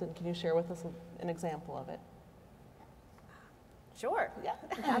opportunities, and can you share with us an example of it? Sure, yeah,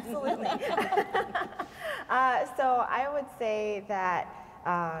 absolutely. So I would say that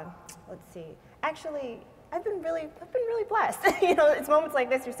Let's see. Actually, I've been really blessed. You know, it's moments like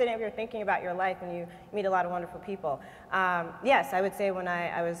this, you're sitting up here thinking about your life and you meet a lot of wonderful people. Yes, I would say when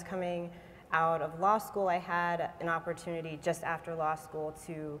I was coming out of law school, I had an opportunity just after law school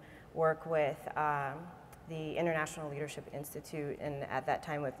to work with the International Leadership Institute, and at that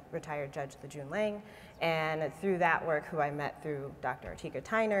time with retired Judge Lejeune Lang, and through that work, who I met through Dr. Artika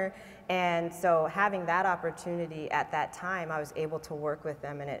Tyner. And so having that opportunity at that time, I was able to work with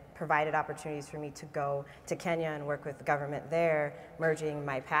them, and it provided opportunities for me to go to Kenya and work with the government there, merging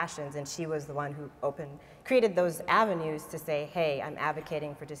my passions. And she was the one who created those avenues to say, hey, I'm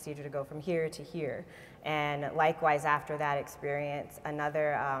advocating for Decidre to go from here to here. And likewise, after that experience,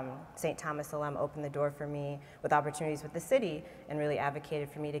 another St. Thomas alum opened the door for me with opportunities with the city and really advocated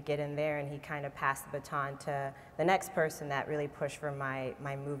for me to get in there, and he kind of passed the baton to the next person that really pushed for my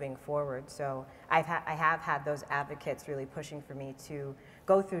moving forward. So I have had those advocates really pushing for me to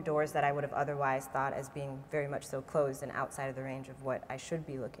go through doors that I would have otherwise thought as being very much so closed and outside of the range of what I should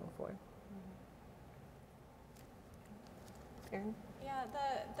be looking for. Erin? Yeah,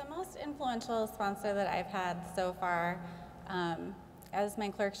 the most influential sponsor that I've had so far, as my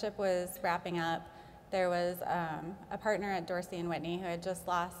clerkship was wrapping up, there was a partner at Dorsey and Whitney who had just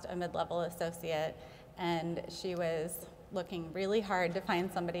lost a mid-level associate, and she was looking really hard to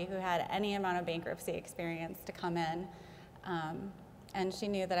find somebody who had any amount of bankruptcy experience to come in. And she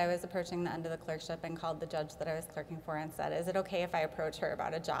knew that I was approaching the end of the clerkship and called the judge that I was clerking for and said, is it okay if I approach her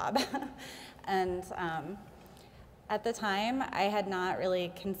about a job? And at the time, I had not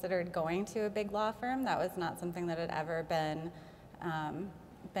really considered going to a big law firm. That was not something that had ever been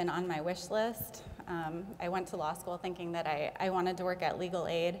on my wish list. I went to law school thinking that I wanted to work at legal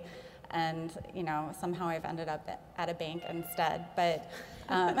aid, and you know, somehow I've ended up at a bank instead. But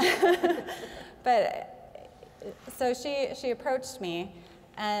so she approached me,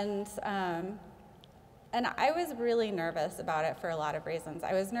 and I was really nervous about it for a lot of reasons.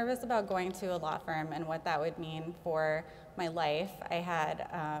 I was nervous about going to a law firm and what that would mean for my life. I had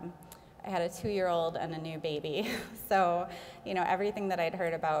a 2-year-old and a new baby. So, you know, everything that I'd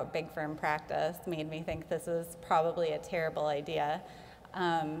heard about big firm practice made me think this is probably a terrible idea.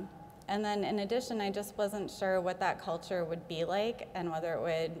 And then in addition, I just wasn't sure what that culture would be like and whether it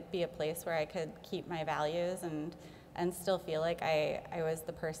would be a place where I could keep my values and still feel like I was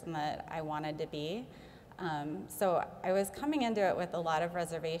the person that I wanted to be. So I was coming into it with a lot of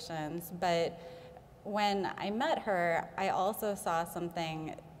reservations, but when I met her, I also saw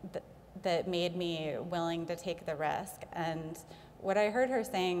something that made me willing to take the risk. And what I heard her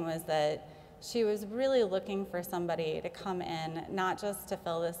saying was that she was really looking for somebody to come in, not just to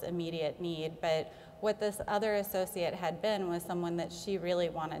fill this immediate need, but what this other associate had been was someone that she really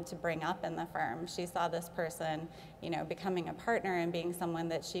wanted to bring up in the firm. She saw this person, you know, becoming a partner and being someone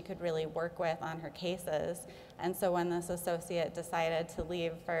that she could really work with on her cases. And so when this associate decided to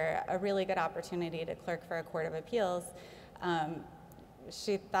leave for a really good opportunity to clerk for a court of appeals,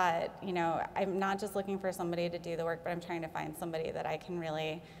 she thought, you know, I'm not just looking for somebody to do the work, but I'm trying to find somebody that I can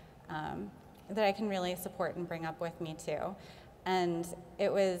really support and bring up with me too. And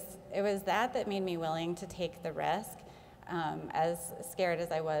it was that made me willing to take the risk, as scared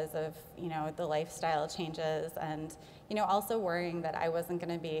as I was of, you know, the lifestyle changes, and, you know, also worrying that I wasn't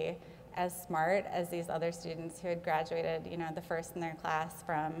going to be as smart as these other students who had graduated, you know, the first in their class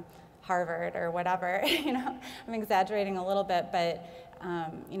from Harvard or whatever. You know, I'm exaggerating a little bit, but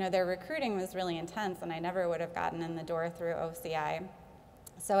you know, their recruiting was really intense, and I never would have gotten in the door through OCI.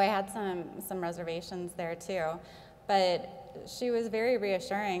 So I had some reservations there too. But she was very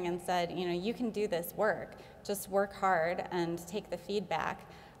reassuring and said, you know, you can do this work. Just work hard and take the feedback.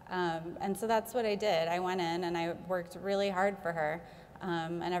 And so that's what I did. I went in and I worked really hard for her.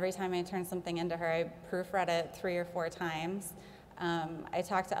 And every time I turned something into her, I proofread it 3 or 4 times. I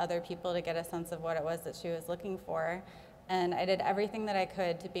talked to other people to get a sense of what it was that she was looking for. And I did everything that I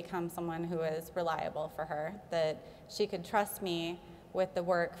could to become someone who was reliable for her, that she could trust me with the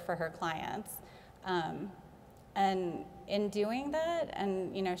work for her clients. And in doing that,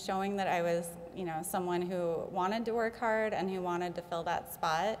 and you know, showing that I was, you know, someone who wanted to work hard and who wanted to fill that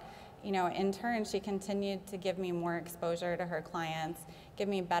spot, you know, in turn, she continued to give me more exposure to her clients, give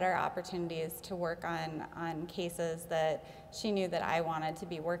me better opportunities to work on cases that she knew that I wanted to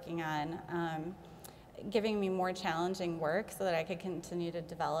be working on, giving me more challenging work so that I could continue to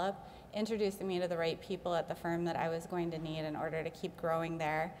develop, introducing me to the right people at the firm that I was going to need in order to keep growing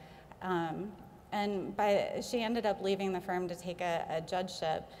there. And she ended up leaving the firm to take a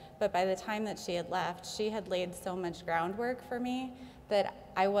judgeship, but by the time that she had left, she had laid so much groundwork for me that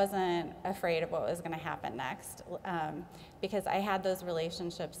I wasn't afraid of what was going to happen next, because I had those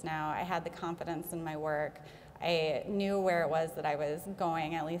relationships now. I had the confidence in my work. I knew where it was that I was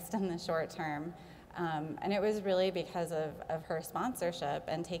going, at least in the short term. And it was really because of her sponsorship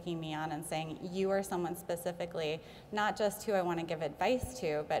and taking me on and saying, you are someone specifically, not just who I want to give advice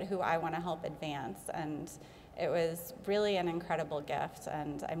to, but who I want to help advance. And it was really an incredible gift,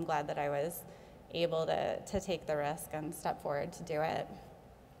 and I'm glad that I was able to take the risk and step forward to do it.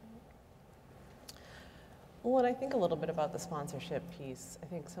 Well, and I think a little bit about the sponsorship piece. I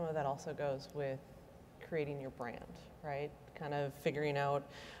think some of that also goes with creating your brand, right? Kind of figuring out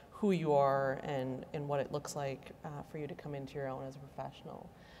who you are and what it looks like for you to come into your own as a professional.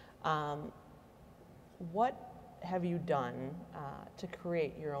 What have you done to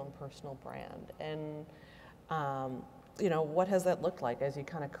create your own personal brand? And you know, what has that looked like as you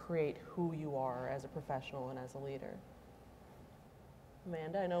kind of create who you are as a professional and as a leader?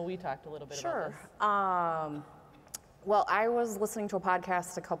 Amanda, I know we talked a little bit about this. Well, I was listening to a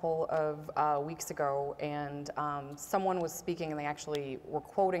podcast a couple of weeks ago, and someone was speaking, and they actually were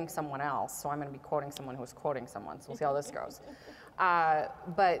quoting someone else. So I'm going to be quoting someone who was quoting someone. So we'll see how this goes.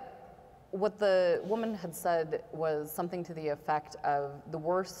 But what the woman had said was something to the effect of, the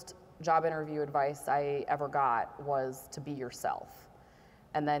worst job interview advice I ever got was to be yourself.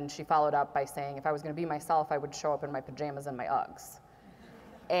 And then she followed up by saying, if I was going to be myself, I would show up in my pajamas and my Uggs.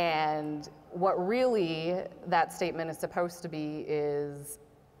 And what really that statement is supposed to be is,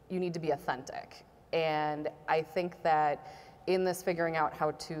 you need to be authentic. And I think that in this figuring out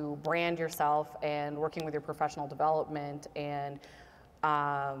how to brand yourself and working with your professional development and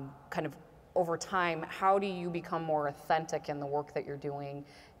kind of over time, how do you become more authentic in the work that you're doing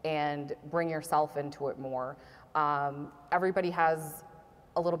and bring yourself into it more? Everybody has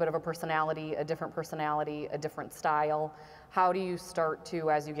a little bit of a personality, a different style. How do you start to,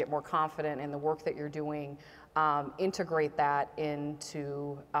 as you get more confident in the work that you're doing, integrate that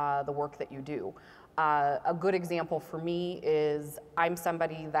into the work that you do? A good example for me is, I'm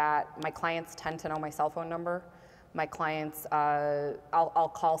somebody that my clients tend to know my cell phone number. My clients,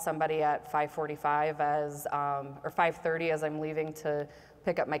 I'll call somebody at 5:45 or 5:30 as I'm leaving to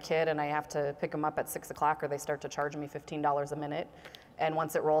pick up my kid, and I have to pick them up at 6 o'clock or they start to charge me $15 a minute. And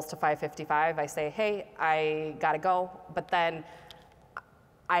once it rolls to 5:55, I say, hey, I gotta go. But then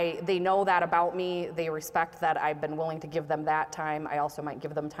they know that about me. They respect that I've been willing to give them that time. I also might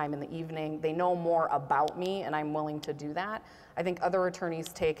give them time in the evening. They know more about me, and I'm willing to do that. I think other attorneys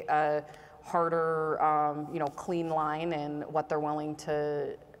take a harder, clean line in what they're willing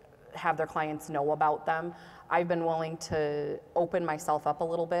to have their clients know about them. I've been willing to open myself up a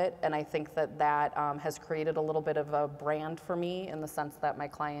little bit, and I think that that has created a little bit of a brand for me, in the sense that my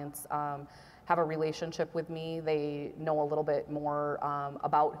clients have a relationship with me. They know a little bit more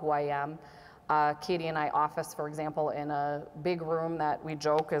about who I am. Katie and I office, for example, in a big room that we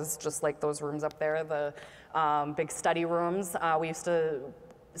joke is just like those rooms up there, the big study rooms. We used to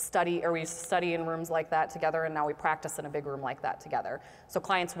study in rooms like that together, and now we practice in a big room like that together. So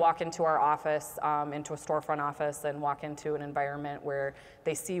clients walk into our office, into a storefront office, and walk into an environment where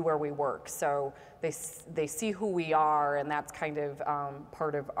they see where we work. So they see who we are, and that's kind of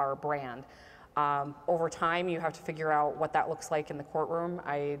part of our brand. Over time, you have to figure out what that looks like in the courtroom.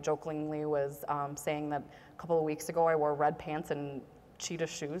 I jokingly was saying that a couple of weeks ago I wore red pants and cheetah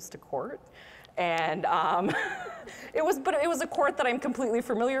shoes to court. And it was a court that I'm completely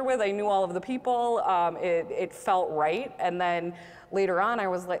familiar with. I knew all of the people. It felt right. And then later on, I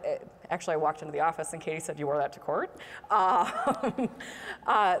was like, actually, I walked into the office and Katie said, "You wore that to court?"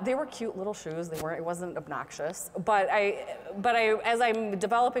 They were cute little shoes. It wasn't obnoxious. But as I'm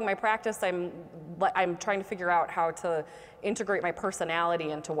developing my practice, I'm trying to figure out how to integrate my personality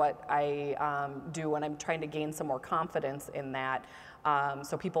into what I do, and I'm trying to gain some more confidence in that.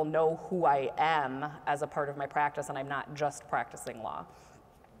 So people know who I am as a part of my practice, and I'm not just practicing law.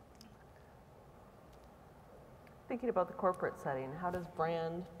 Thinking about the corporate setting, how does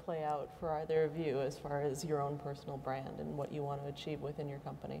brand play out for either of you as far as your own personal brand and what you want to achieve within your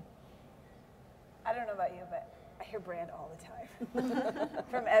company? I don't know about you, but I hear brand all the time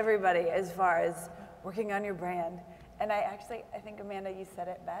from everybody as far as working on your brand. And I think, Amanda, you said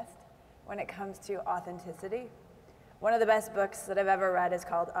it best when it comes to authenticity. One of the best books that I've ever read is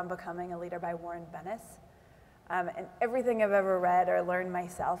called Unbecoming a Leader by Warren Bennis. And everything I've ever read or learned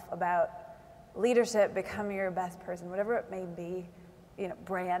myself about leadership, becoming your best person, whatever it may be,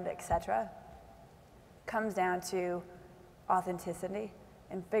 brand, etc., comes down to authenticity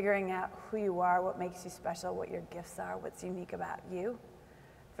and figuring out who you are, what makes you special, what your gifts are, what's unique about you.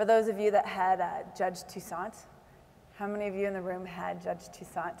 For those of you that had Judge Toussaint, How many of you in the room had Judge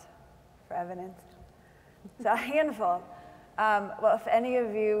Toussaint for evidence? It's a handful. Well, if any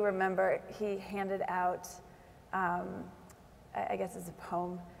of you remember, he handed out, I guess it's a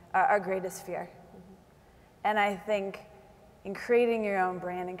poem, Our Greatest Fear. And I think in creating your own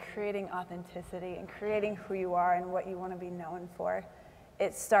brand and creating authenticity and creating who you are and what you want to be known for,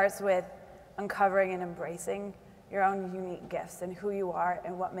 it starts with uncovering and embracing your own unique gifts and who you are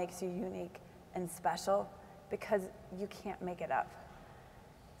and what makes you unique and special, because you can't make it up.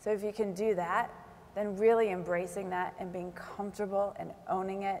 So if you can do that, then really embracing that and being comfortable and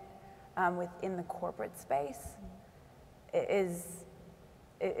owning it within the corporate space is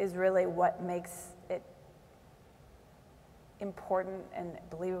really what makes it important and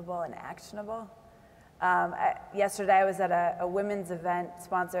believable and actionable. Yesterday I was at a women's event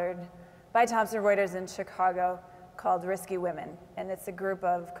sponsored by Thomson Reuters in Chicago called Risky Women, and it's a group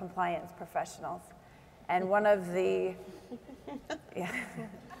of compliance professionals. And one of the, yeah.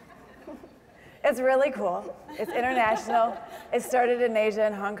 It's really cool. It's international. It started in Asia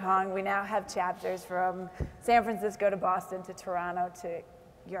and Hong Kong. We now have chapters from San Francisco to Boston to Toronto to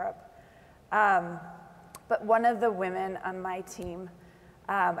Europe. But one of the women on my team,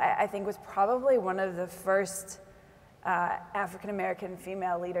 I think was probably one of the first African-American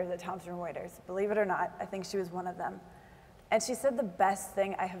female leaders at Thomson Reuters. Believe it or not, I think she was one of them. And she said the best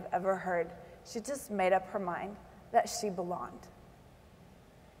thing I have ever heard. She just made up her mind that she belonged.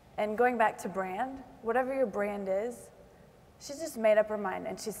 And going back to brand, whatever your brand is, she just made up her mind.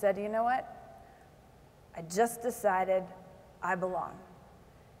 And she said, you know what? I just decided I belong.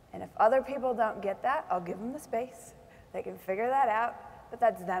 And if other people don't get that, I'll give them the space. They can figure that out, but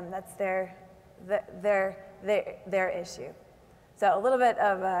that's them. That's their issue. So a little bit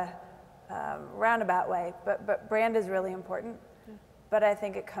of a roundabout way, but brand is really important. But I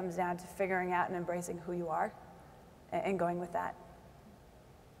think it comes down to figuring out and embracing who you are and going with that.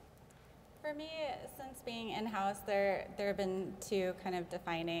 For me, since being in-house, there have been two kind of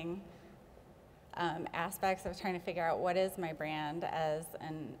defining aspects of trying to figure out what is my brand as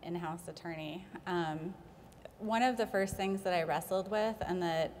an in-house attorney. One of the first things that I wrestled with and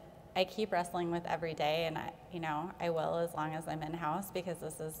that I keep wrestling with every day, and I will as long as I'm in-house because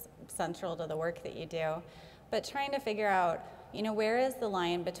this is central to the work that you do, but trying to figure out, where is the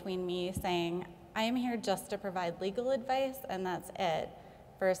line between me saying, I am here just to provide legal advice and that's it,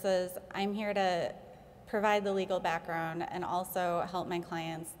 versus I'm here to provide the legal background and also help my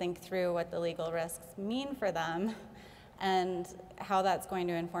clients think through what the legal risks mean for them and how that's going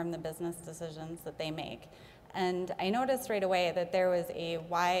to inform the business decisions that they make. And I noticed right away that there was a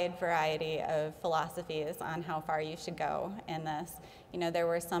wide variety of philosophies on how far you should go in this. There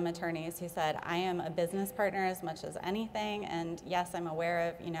were some attorneys who said, I am a business partner as much as anything, and yes, I'm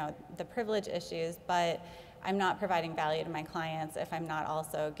aware of, the privilege issues, but I'm not providing value to my clients if I'm not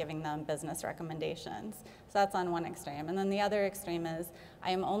also giving them business recommendations. So that's on one extreme. And then the other extreme is,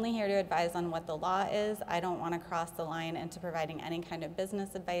 I am only here to advise on what the law is. I don't want to cross the line into providing any kind of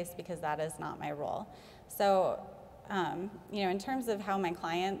business advice because that is not my role. So, in terms of how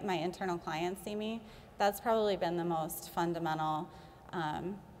my internal clients see me, that's probably been the most fundamental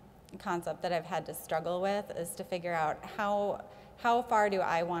concept that I've had to struggle with, is to figure out how far do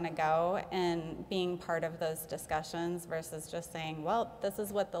I want to go in being part of those discussions versus just saying, well, this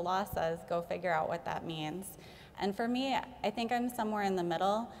is what the law says, go figure out what that means. And for me, I think I'm somewhere in the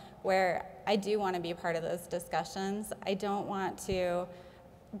middle where I do want to be part of those discussions. I don't want to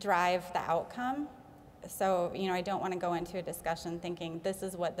drive the outcome. So, I don't want to go into a discussion thinking this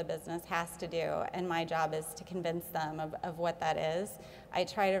is what the business has to do and my job is to convince them of what that is. I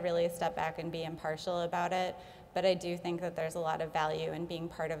try to really step back and be impartial about it, but I do think that there's a lot of value in being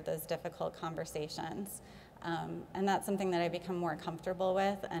part of those difficult conversations. And that's something that I become more comfortable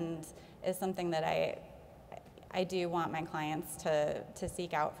with and is something that I do want my clients to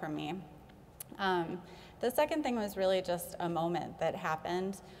seek out from me. The second thing was really just a moment that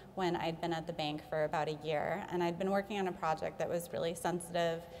happened when I'd been at the bank for about a year, and I'd been working on a project that was really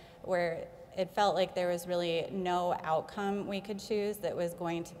sensitive, where it felt like there was really no outcome we could choose that was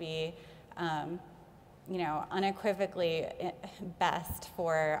going to be unequivocally best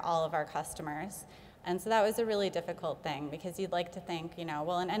for all of our customers. And so that was a really difficult thing, because you'd like to think,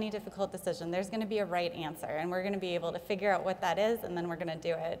 well, in any difficult decision, there's going to be a right answer, and we're going to be able to figure out what that is, and then we're going to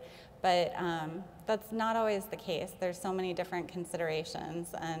do it. But that's not always the case. There's so many different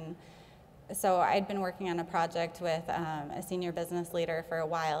considerations. And so I'd been working on a project with a senior business leader for a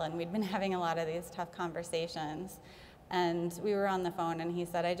while, and we'd been having a lot of these tough conversations. And we were on the phone, and he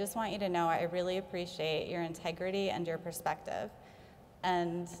said, I just want you to know I really appreciate your integrity and your perspective.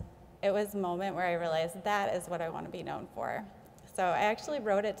 And it was a moment where I realized that is what I want to be known for. So I actually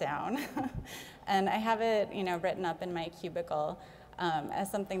wrote it down, and I have it, written up in my cubicle as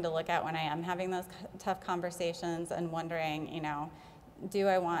something to look at when I am having those tough conversations and wondering, do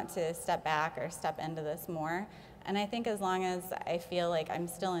I want to step back or step into this more? And I think as long as I feel like I'm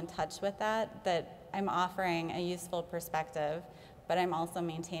still in touch with that I'm offering a useful perspective, but I'm also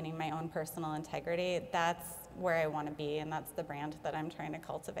maintaining my own personal integrity, that's where I want to be, and that's the brand that I'm trying to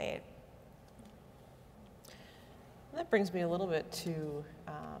cultivate. That brings me a little bit to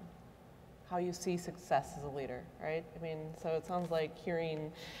how you see success as a leader, right? I mean, so it sounds like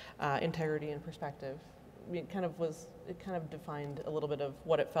hearing integrity and perspective. I mean, it kind of defined a little bit of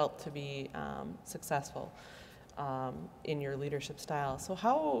what it felt to be successful in your leadership style. So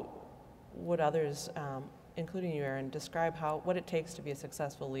how would others, including you, Erin, describe what it takes to be a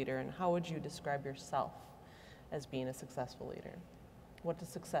successful leader, and how would you describe yourself as being a successful leader? What does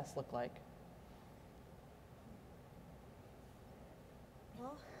success look like?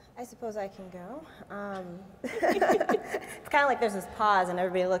 Well, I suppose I can go. It's kind of like there's this pause and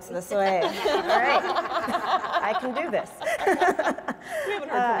everybody looks this way. All right, I can do this. We haven't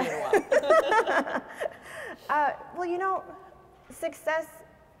heard from you in a while. Well, success,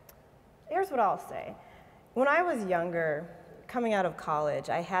 here's what I'll say. When I was younger, coming out of college,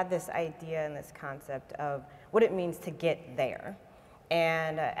 I had this idea and this concept of what it means to get there.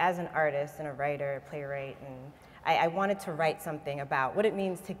 And as an artist and a writer, playwright, and I wanted to write something about what it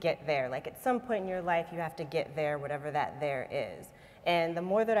means to get there. Like at some point in your life, you have to get there, whatever that there is. And the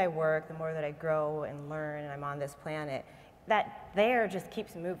more that I work, the more that I grow and learn, and I'm on this planet, that there just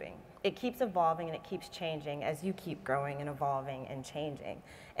keeps moving. It keeps evolving and it keeps changing as you keep growing and evolving and changing.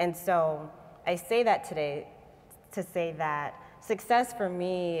 And so I say that today to say that success for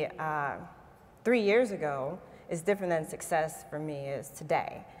me 3 years ago is different than success for me is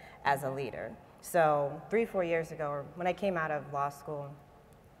today as a leader. So 3-4 years ago, or when I came out of law school,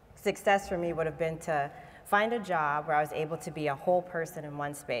 success for me would have been to find a job where I was able to be a whole person in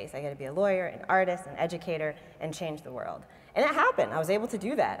one space. I got to be a lawyer, an artist, an educator, and change the world. And it happened. I was able to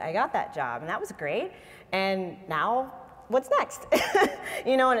do that. I got that job, and that was great. And now, what's next?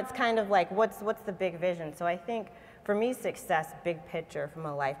 And it's kind of like, what's the big vision? So I think for me, success, big picture from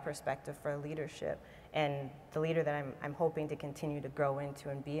a life perspective for leadership, and the leader that I'm hoping to continue to grow into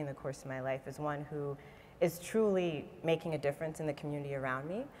and be in the course of my life is one who is truly making a difference in the community around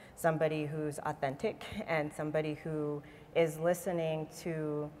me, somebody who's authentic and somebody who is listening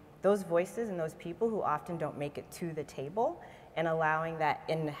to those voices and those people who often don't make it to the table, and allowing that,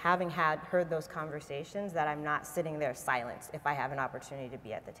 in having heard those conversations, that I'm not sitting there silent if I have an opportunity to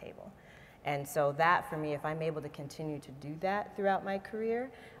be at the table. And so that for me, if I'm able to continue to do that throughout my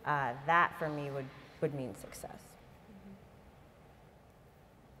career, that for me would mean success.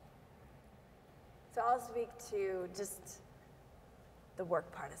 So I'll speak to just the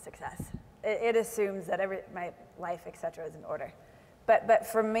work part of success. It assumes that my life, et cetera, is in order. But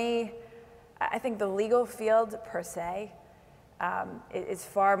for me, I think the legal field per se is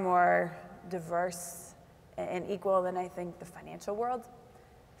far more diverse and equal than I think the financial world.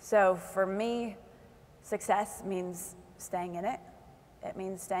 So for me, success means staying in it. It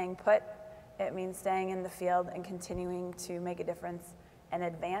means staying put. It means staying in the field and continuing to make a difference and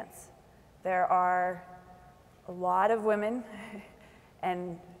advance. There are a lot of women,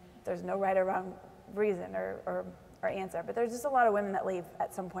 and there's no right or wrong reason or answer, but there's just a lot of women that leave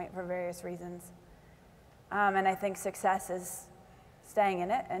at some point for various reasons. And I think success is staying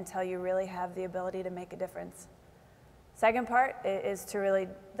in it until you really have the ability to make a difference. Second part is to really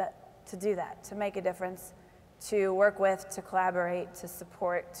do that, to make a difference, to work with, to collaborate, to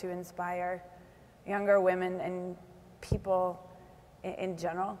support, to inspire younger women and people in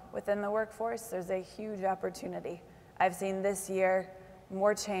general within the workforce. There's a huge opportunity. I've seen this year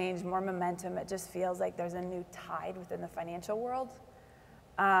more change, more momentum. It just feels like there's a new tide within the financial world.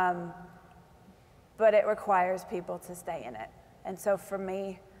 But it requires people to stay in it. And so for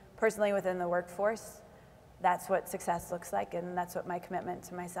me, personally within the workforce, that's what success looks like, and that's what my commitment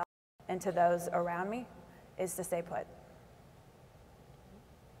to myself and to those around me is, to stay put.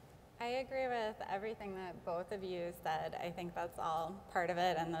 I agree with everything that both of you said. I think that's all part of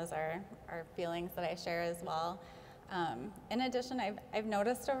it, and those are feelings that I share as well. In addition, I've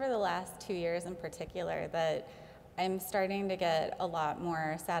noticed over the last 2 years in particular that I'm starting to get a lot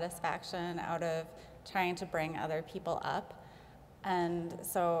more satisfaction out of trying to bring other people up. And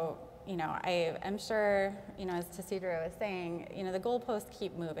so you know, I am sure, you know, as Tesidra was saying, you know, the goalposts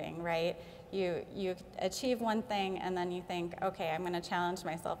keep moving, right? You achieve one thing and then you think, okay, I'm going to challenge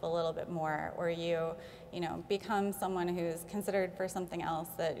myself a little bit more, or you know, become someone who's considered for something else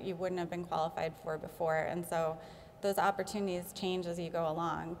that you wouldn't have been qualified for before. And so those opportunities change as you go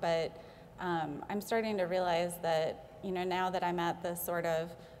along. But I'm starting to realize that, you know, now that I'm at this sort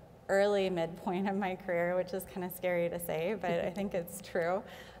of early midpoint of my career, which is kind of scary to say, but I think it's true,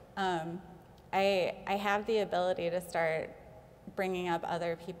 I have the ability to start bringing up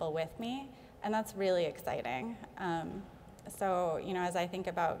other people with me, and that's really exciting. So, you know, as I think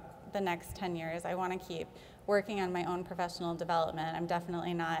about the next 10 years, I want to keep working on my own professional development. I'm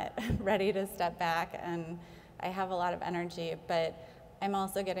definitely not ready to step back, and I have a lot of energy, but I'm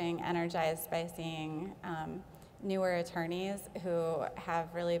also getting energized by seeing newer attorneys who have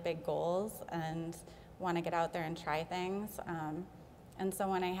really big goals and want to get out there and try things. And so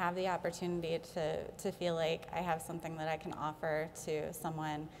when I have the opportunity to feel like I have something that I can offer to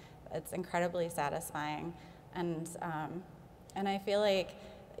someone, it's incredibly satisfying. And I feel like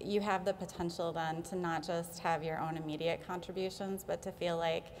you have the potential then to not just have your own immediate contributions, but to feel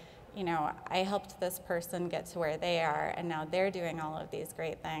like, you know, I helped this person get to where they are, and now they're doing all of these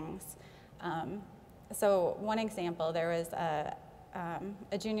great things. So one example, there was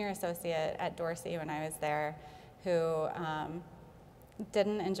a junior associate at Dorsey when I was there who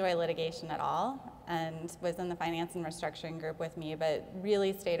didn't enjoy litigation at all and was in the finance and restructuring group with me, but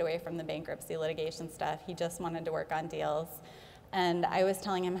really stayed away from the bankruptcy litigation stuff. He just wanted to work on deals. And I was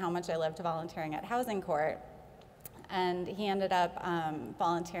telling him how much I loved volunteering at housing court. And he ended up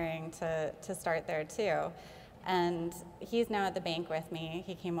volunteering to start there too. And he's now at the bank with me.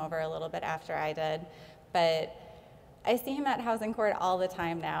 He came over a little bit after I did. But I see him at housing court all the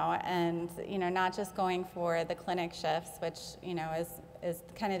time now, and, you know, not just going for the clinic shifts, which, you know, is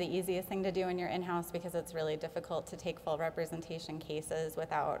kind of the easiest thing to do when you're in-house because it's really difficult to take full representation cases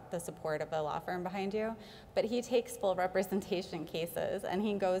without the support of a law firm behind you. But he takes full representation cases, and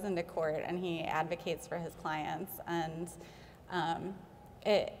he goes into court and he advocates for his clients. And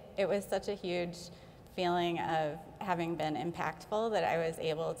it was such a huge feeling of having been impactful that I was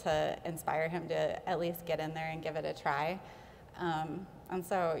able to inspire him to at least get in there and give it a try. And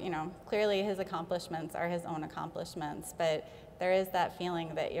so, you know, clearly his accomplishments are his own accomplishments, but there is that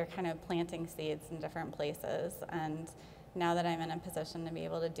feeling that you're kind of planting seeds in different places. And now that I'm in a position to be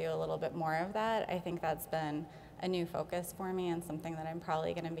able to do a little bit more of that, I think that's been a new focus for me and something that I'm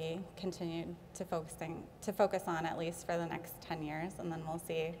probably going to be continued to focus on at least for the next 10 years, and then we'll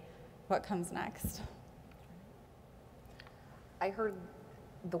see what comes next. I heard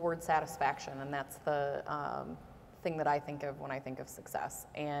the word satisfaction, and that's the thing that I think of when I think of success.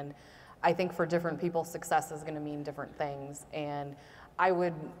 And I think for different people, success is going to mean different things. And I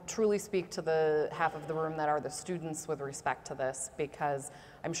would truly speak to the half of the room that are the students with respect to this, because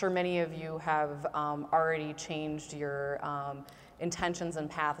I'm sure many of you have already changed your intentions and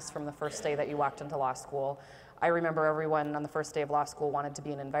paths from the first day that you walked into law school. I remember everyone on the first day of law school wanted to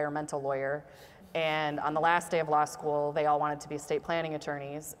be an environmental lawyer. And on the last day of law school, they all wanted to be estate planning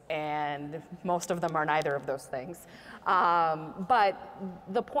attorneys, and most of them are neither of those things. But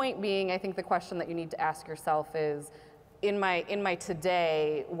the point being, I think the question that you need to ask yourself is, in my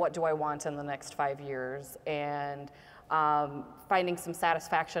today, what do I want in the next 5 years? And finding some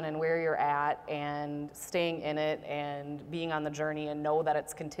satisfaction in where you're at and staying in it and being on the journey and know that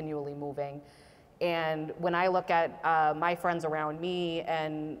it's continually moving. And when I look at my friends around me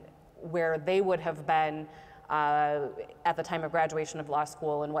and where they would have been at the time of graduation of law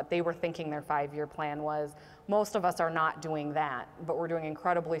school and what they were thinking their 5-year plan was, most of us are not doing that, but we're doing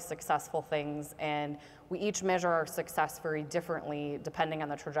incredibly successful things, and we each measure our success very differently depending on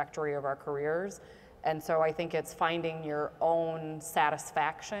the trajectory of our careers. And so I think it's finding your own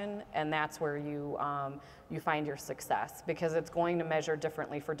satisfaction, and that's where you find your success, because it's going to measure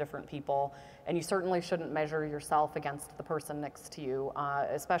differently for different people, and you certainly shouldn't measure yourself against the person next to you,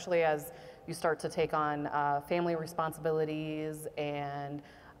 especially as you start to take on family responsibilities and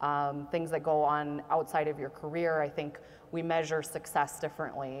things that go on outside of your career. I think we measure success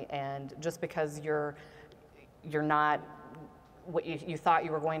differently, and just because you're not what you thought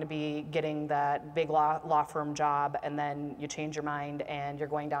you were going to be, getting that big law firm job, and then you change your mind and you're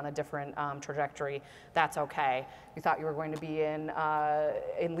going down a different trajectory, that's okay. You thought you were going to be in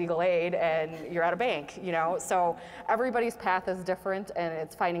legal aid and you're at a bank, you know? So everybody's path is different, and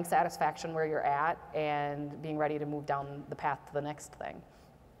it's finding satisfaction where you're at and being ready to move down the path to the next thing.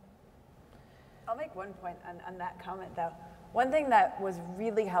 I'll make one point on that comment though. One thing that was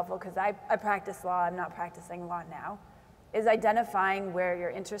really helpful, because I practice law, I'm not practicing law now, is identifying where your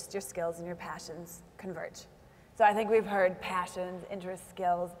interests, your skills, and your passions converge. So I think we've heard passions, interests,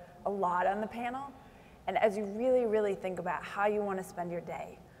 skills a lot on the panel. And as you really, really think about how you want to spend your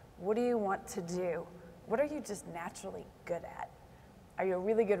day, what do you want to do? What are you just naturally good at? Are you a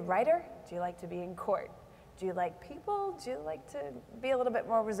really good writer? Do you like to be in court? Do you like people? Do you like to be a little bit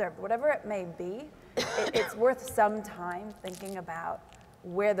more reserved? Whatever it may be, it's worth some time thinking about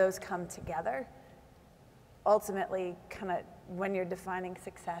where those come together. Ultimately, kind of when you're defining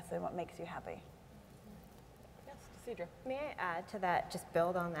success and what makes you happy. Yes, Decidra. May I add to that, just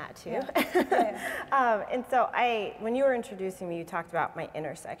build on that too? Yeah. And so when you were introducing me, you talked about my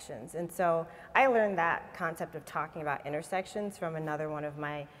intersections. And so I learned that concept of talking about intersections from another one of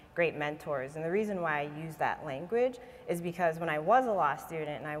my great mentors. And the reason why I use that language is because when I was a law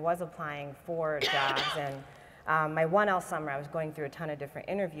student and I was applying for jobs and my 1L summer, I was going through a ton of different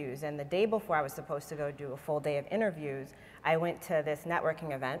interviews, and the day before I was supposed to go do a full day of interviews, I went to this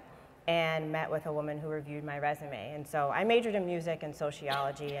networking event and met with a woman who reviewed my resume. And so I majored in music and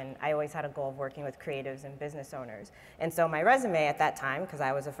sociology, and I always had a goal of working with creatives and business owners. And so my resume at that time, because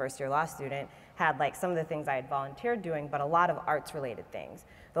I was a first-year law student, had like some of the things I had volunteered doing, but a lot of arts-related things.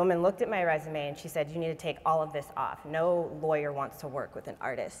 The woman looked at my resume and she said, you need to take all of this off. No lawyer wants to work with an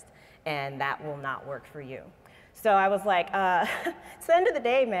artist, and that will not work for you. So I was like, it's the end of the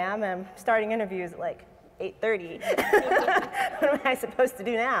day, ma'am. I'm starting interviews at like 8:30. What am I supposed to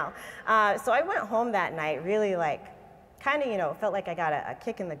do now? So I went home that night really like, kind of, felt like I got a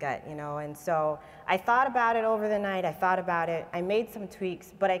kick in the gut, and so I thought about it over the night. I thought about it. I made some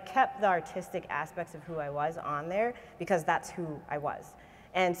tweaks, but I kept the artistic aspects of who I was on there because that's who I was.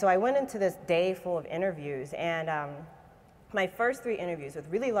 And so I went into this day full of interviews, and my first 3 interviews with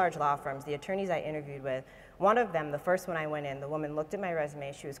really large law firms, the attorneys I interviewed with, one of them, the first one I went in, the woman looked at my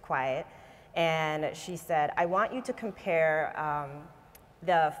resume, she was quiet, and she said, I want you to compare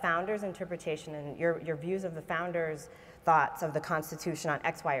the founder's interpretation and your views of the founder's thoughts of the Constitution on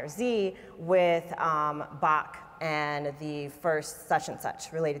X, Y, or Z with Bach and the first such and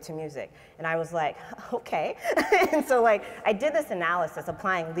such related to music. And I was like, okay. And so like, I did this analysis,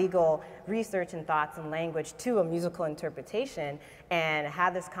 applying legal research and thoughts and language to a musical interpretation, and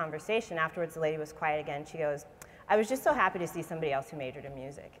had this conversation. Afterwards, the lady was quiet again. She goes, I was just so happy to see somebody else who majored in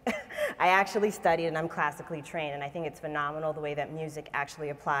music. I actually studied and I'm classically trained, and I think it's phenomenal the way that music actually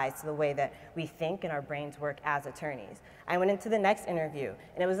applies to the way that we think and our brains work as attorneys. I went into the next interview,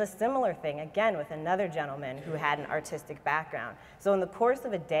 and it was a similar thing, again, with another gentleman who had an artistic background. So in the course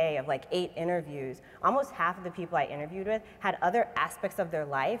of a day of like 8 interviews, almost half of the people I interviewed with had other aspects of their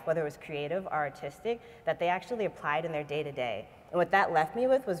life, whether it was creative or artistic, that they actually applied in their day-to-day. And what that left me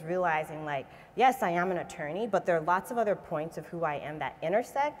with was realizing, like, yes, I am an attorney, but there are lots of other points of who I am that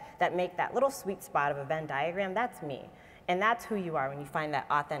intersect, that make that little sweet spot of a Venn diagram. That's me. And that's who you are when you find that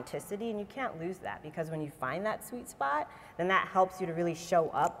authenticity, and you can't lose that, because when you find that sweet spot, then that helps you to really show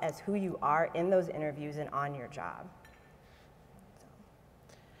up as who you are in those interviews and on your job.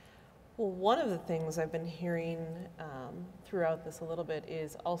 Well, one of the things I've been hearing throughout this a little bit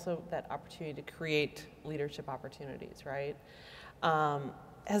is also that opportunity to create leadership opportunities, right?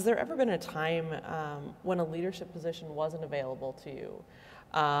 Has there ever been a time when a leadership position wasn't available to you?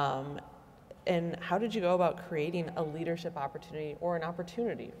 And how did you go about creating a leadership opportunity or an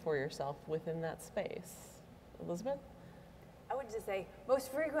opportunity for yourself within that space? Elizabeth? I would just say,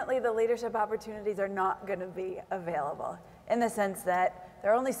 most frequently the leadership opportunities are not going to be available, in the sense that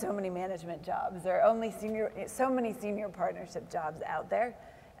there are only so many management jobs, there are only so many senior partnership jobs out there,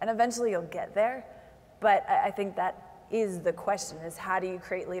 and eventually you'll get there. But I think that is the question, is how do you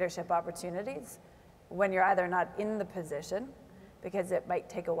create leadership opportunities when you're either not in the position, because it might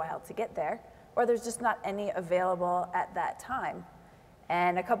take a while to get there, or there's just not any available at that time.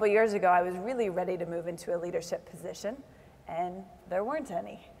 And a couple years ago, I was really ready to move into a leadership position, and there weren't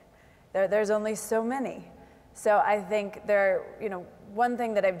any. There's only so many. So I think one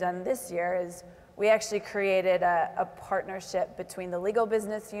thing that I've done this year is we actually created a partnership between the legal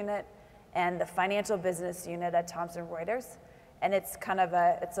business unit and the financial business unit at Thomson Reuters. And it's kind of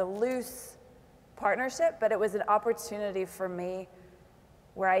it's a loose partnership, but it was an opportunity for me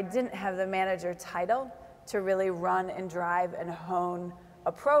where I didn't have the manager title to really run and drive and hone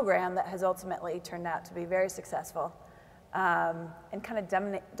a program that has ultimately turned out to be very successful, and kind of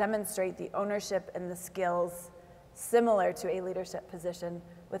demonstrate the ownership and the skills similar to a leadership position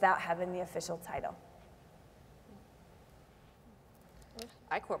without having the official title.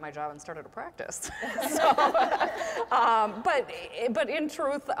 I quit my job and started a practice. But in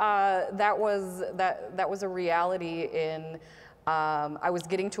truth, that was a reality in I was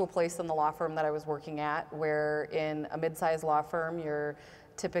getting to a place in the law firm that I was working at where in a mid-sized law firm, you're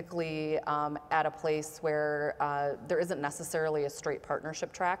typically at a place where there isn't necessarily a straight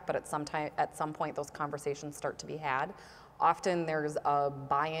partnership track, but at some point those conversations start to be had. Often there's a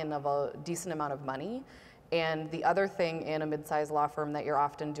buy-in of a decent amount of money. And the other thing in a mid-sized law firm that you're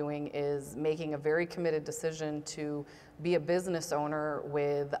often doing is making a very committed decision to be a business owner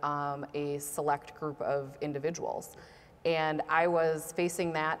with a select group of individuals. And I was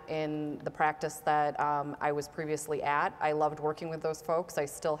facing that in the practice that I was previously at. I loved working with those folks. I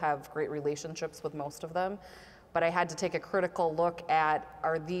still have great relationships with most of them. But I had to take a critical look at,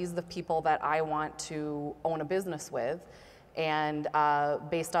 are these the people that I want to own a business with? And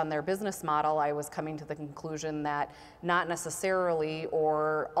based on their business model, I was coming to the conclusion that not necessarily,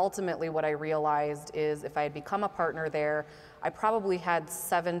 or ultimately what I realized is if I had become a partner there, I probably had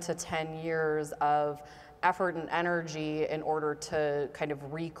 7 to 10 years of effort and energy in order to kind of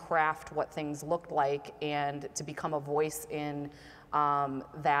recraft what things looked like and to become a voice in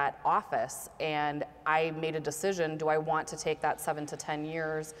that office. And I made a decision, do I want to take that 7 to 10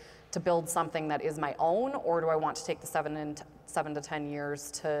 years to build something that is my own, or do I want to take the 7 to 10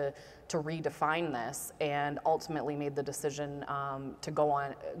 years to redefine this? And ultimately made the decision to go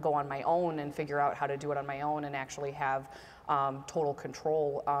on my own and figure out how to do it on my own and actually have total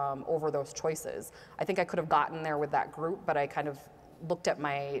control over those choices. I think I could have gotten there with that group, but I kind of looked at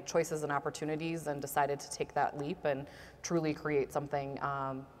my choices and opportunities and decided to take that leap and truly create something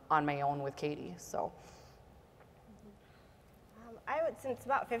on my own with Katie. So. Since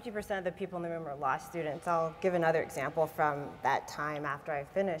about 50% of the people in the room are law students, I'll give another example from that time after I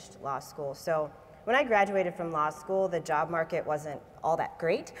finished law school. So when I graduated from law school, the job market wasn't all that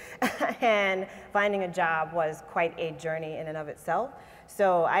great, and finding a job was quite a journey in and of itself.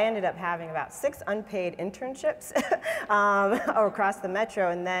 So I ended up having about 6 unpaid internships across the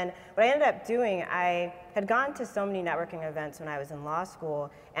metro, and then what I ended up doing, I had gone to so many networking events when I was in law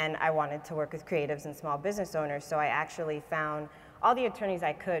school, and I wanted to work with creatives and small business owners, so I actually found all the attorneys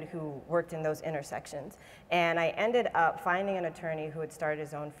I could who worked in those intersections. And I ended up finding an attorney who had started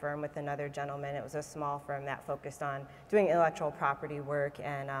his own firm with another gentleman. It was a small firm that focused on doing intellectual property work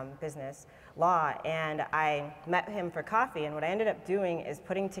and business law. And I met him for coffee, and what I ended up doing is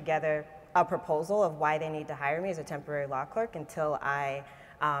putting together a proposal of why they need to hire me as a temporary law clerk until I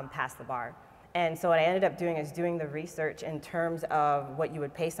passed the bar. And so what I ended up doing is doing the research in terms of what you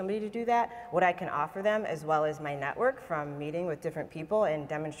would pay somebody to do that, what I can offer them, as well as my network from meeting with different people and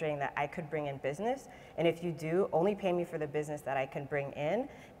demonstrating that I could bring in business. And if you do, only pay me for the business that I can bring in,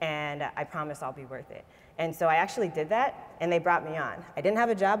 and I promise I'll be worth it. And so I actually did that, and they brought me on. I didn't have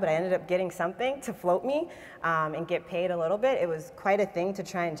a job, but I ended up getting something to float me and get paid a little bit. It was quite a thing to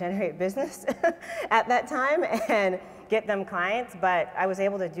try and generate business at that time and get them clients, but I was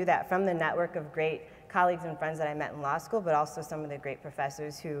able to do that from the network of great colleagues and friends that I met in law school, but also some of the great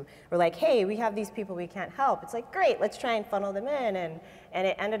professors who were like, hey, we have these people we can't help. It's like, great, let's try and funnel them in. And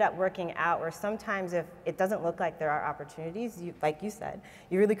it ended up working out where sometimes if it doesn't look like there are opportunities, like you said,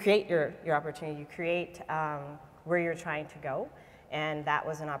 you really create your opportunity. You create where you're trying to go. And that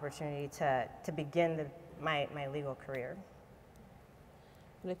was an opportunity to begin my legal career.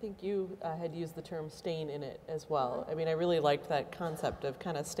 And I think you had used the term staying in it as well. I mean, I really liked that concept of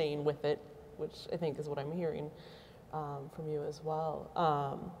kind of staying with it, which I think is what I'm hearing from you as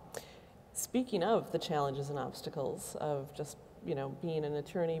well. Speaking of the challenges and obstacles of just, being an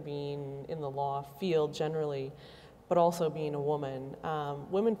attorney, being in the law field generally, but also being a woman,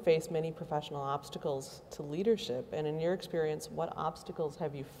 women face many professional obstacles to leadership. And in your experience, what obstacles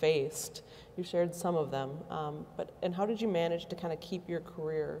have you faced? You shared some of them, and how did you manage to kind of keep your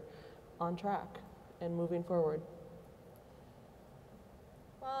career on track and moving forward?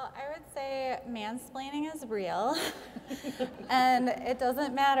 Well, I would say mansplaining is real. And it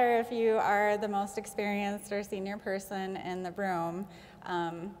doesn't matter if you are the most experienced or senior person in the room.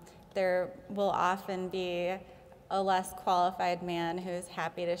 There will often be a less qualified man who's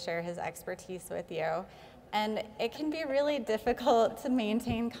happy to share his expertise with you. And it can be really difficult to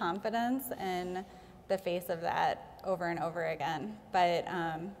maintain confidence in the face of that over and over again. But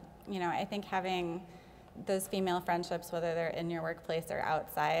I think having those female friendships, whether they're in your workplace or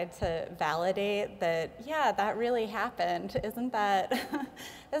outside, to validate that, yeah, that really happened. Isn't that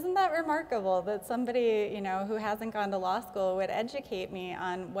remarkable that somebody, who hasn't gone to law school would educate me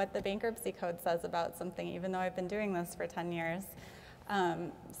on what the bankruptcy code says about something, even though I've been doing this for 10 years.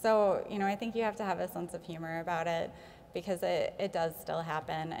 So, I think you have to have a sense of humor about it, because it does still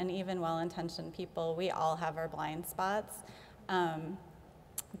happen. And even well-intentioned people, we all have our blind spots.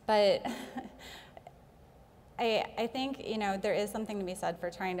 But I think, you know, there is something to be said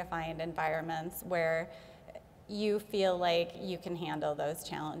for trying to find environments where you feel like you can handle those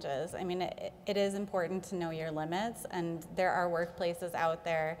challenges. I mean, it is important to know your limits, and there are workplaces out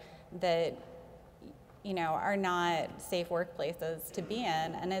there that, you know, are not safe workplaces to be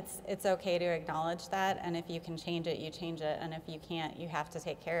in, and it's okay to acknowledge that, and if you can change it, you change it, and if you can't, you have to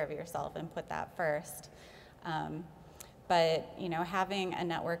take care of yourself and put that first. But, you know, having a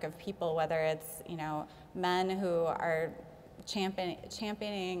network of people, whether it's, you know, men who are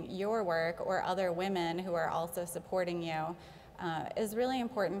championing your work or other women who are also supporting you, is really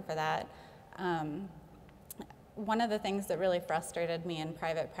important for that. One of the things that really frustrated me in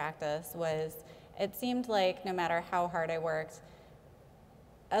private practice was it seemed like no matter how hard I worked,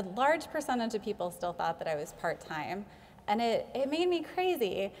 a large percentage of people still thought that I was part-time. And it made me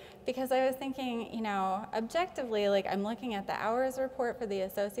crazy because I was thinking, you know, objectively, like I'm looking at the hours report for the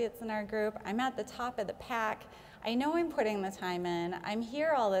associates in our group. I'm at the top of the pack. I know I'm putting the time in. I'm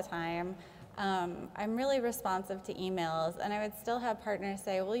here all the time. I'm really responsive to emails. And I would still have partners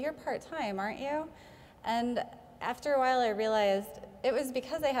say, well, you're part-time, aren't you? And after a while, I realized it was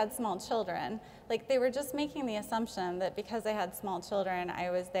because I had small children. Like they were just making the assumption that because I had small children, I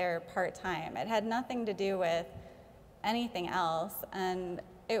was there part-time. It had nothing to do with anything else, and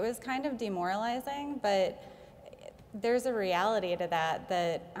it was kind of demoralizing, but there's a reality to that,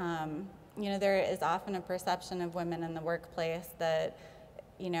 you know, there is often a perception of women in the workplace that,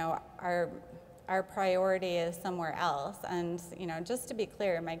 you know, our priority is somewhere else, and, you know, just to be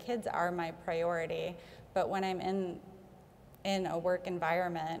clear, my kids are my priority, but when I'm in a work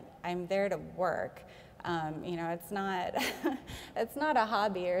environment, I'm there to work. You know, it's not, it's not a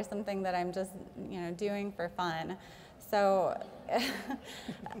hobby or something that I'm just, you know, doing for fun. So,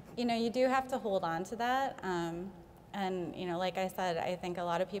 you know, you do have to hold on to that. And, you know, like I said, I think a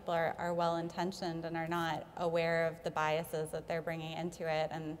lot of people are well-intentioned and are not aware of the biases that they're bringing into it.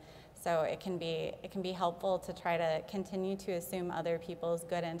 And so it can be helpful to try to continue to assume other people's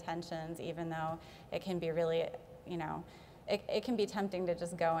good intentions, even though it can be really, you know, it can be tempting to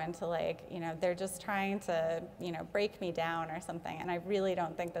just go into like, you know, they're just trying to, you know, break me down or something. And I really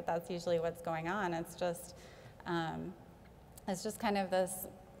don't think that that's usually what's going on. It's just kind of this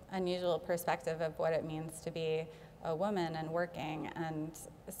unusual perspective of what it means to be a woman and working. And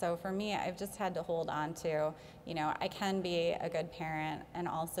so for me, I've just had to hold on to, you know, I can be a good parent and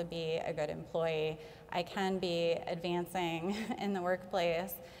also be a good employee. I can be advancing in the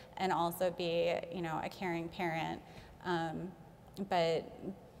workplace and also be, you know, a caring parent. But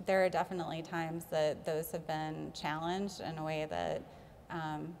there are definitely times that those have been challenged in a way that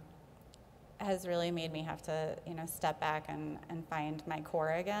has really made me have to, you know, step back and find my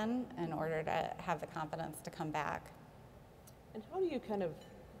core again in order to have the confidence to come back. And how do you kind of,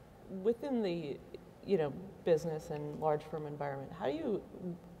 within the, you know, business and large firm environment, how do you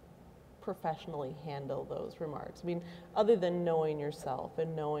professionally handle those remarks? I mean, other than knowing yourself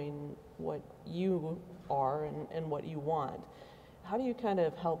and knowing what you are and what you want, how do you kind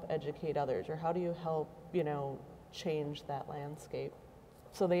of help educate others, or how do you help, you know, change that landscape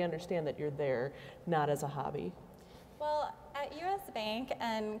so they understand that you're there not as a hobby? Well, at US Bank,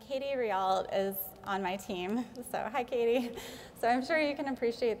 and Katie Rialt is on my team, so hi Katie. So I'm sure you can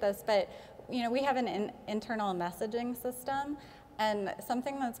appreciate this, but you know, we have an internal messaging system, and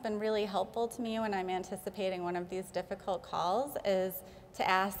something that's been really helpful to me when I'm anticipating one of these difficult calls is to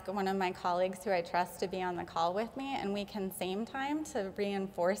ask one of my colleagues who I trust to be on the call with me, and we can same time to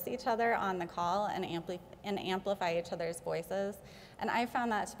reinforce each other on the call and amplify each other's voices. And I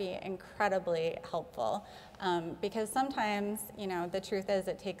found that to be incredibly helpful because sometimes, you know, the truth is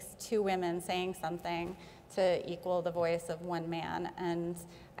it takes two women saying something to equal the voice of one man. And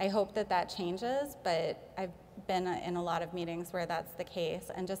I hope that that changes, but I've been in a lot of meetings where that's the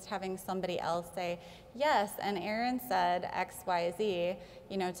case, and just having somebody else say, yes, and Erin said X, Y, Z,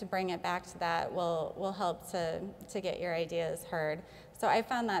 you know, to bring it back to that will help to get your ideas heard. So I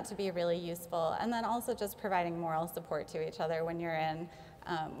found that to be really useful. And then also just providing moral support to each other when you're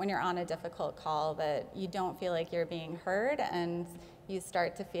on a difficult call, that you don't feel like you're being heard, and you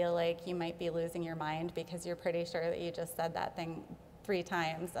start to feel like you might be losing your mind because you're pretty sure that you just said that thing 3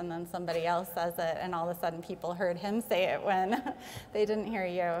 times, and then somebody else says it, and all of a sudden people heard him say it when they didn't hear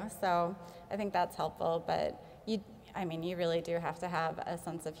you. So I think that's helpful, but you really do have to have a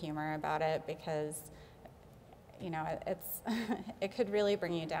sense of humor about it, because you know, it could really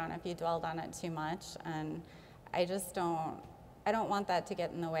bring you down if you dwelled on it too much, and I don't want that to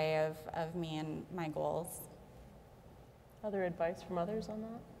get in the way of me and my goals. Other advice from others on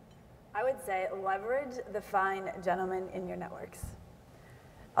that? I would say leverage the fine gentlemen in your networks.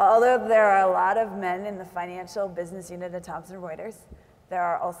 Although there are a lot of men in the financial business unit at Thomson Reuters, there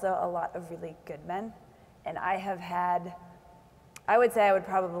are also a lot of really good men. And I have had, I would say I would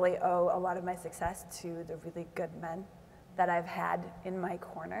probably owe a lot of my success to the really good men that I've had in my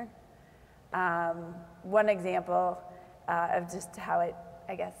corner. One example of just how it,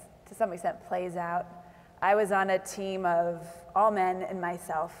 I guess, to some extent plays out, I was on a team of all men and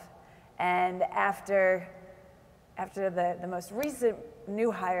myself, and after the most recent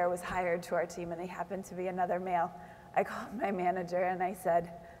new hire was hired to our team, and he happened to be another male, I called my manager and I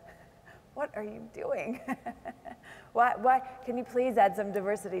said, "What are you doing? Why, can you please add some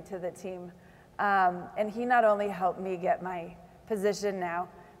diversity to the team?" And he not only helped me get my position now,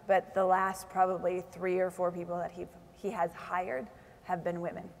 but the last probably 3 or 4 people that he has hired have been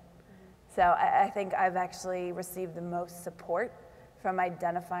women. So I think I've actually received the most support from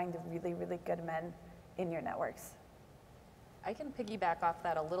identifying the really, really good men in your networks. I can piggyback off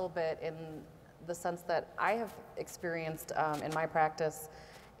that a little bit in the sense that I have experienced in my practice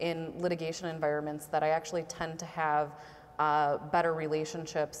in litigation environments that I actually tend to have better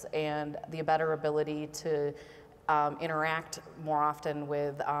relationships and the better ability to interact more often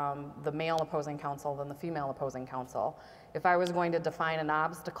with the male opposing counsel than the female opposing counsel. If I was going to define an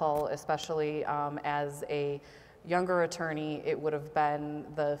obstacle, especially as a younger attorney, it would have been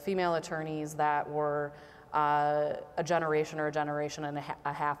the female attorneys that were a generation or a generation and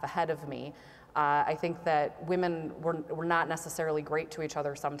a half ahead of me. I think that women were not necessarily great to each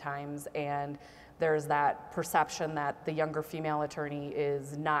other sometimes, and there's that perception that the younger female attorney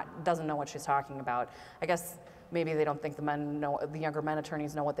doesn't know what she's talking about. I guess maybe they don't think the younger men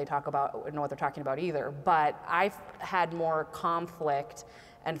attorneys know what they're talking about either. But I've had more conflict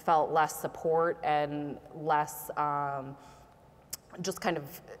and felt less support and less just kind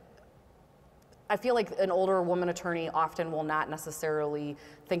of. I feel like an older woman attorney often will not necessarily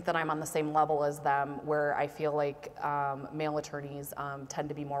think that I'm on the same level as them, where I feel like male attorneys tend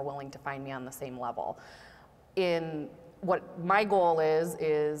to be more willing to find me on the same level. In what my goal is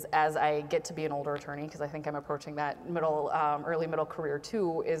as I get to be an older attorney, because I think I'm approaching that early middle career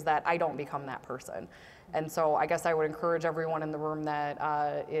too, is that I don't become that person. And so I guess I would encourage everyone in the room that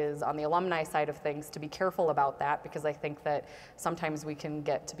is on the alumni side of things to be careful about that, because I think that sometimes we can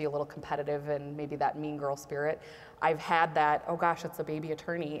get to be a little competitive and maybe that mean girl spirit. I've had that, oh gosh, it's a baby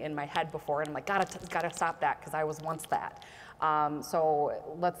attorney in my head before, and I'm like, gotta stop that, because I was once that. So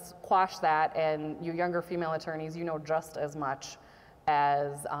let's quash that, and you younger female attorneys, you know just as much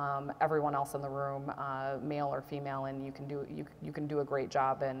as everyone else in the room, male or female, and you can do a great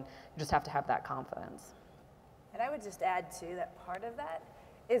job, and you just have to have that confidence. And I would just add too that part of that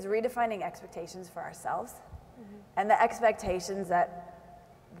is redefining expectations for ourselves, and the expectations that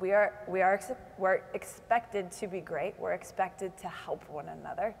we're expected to be great. We're expected to help one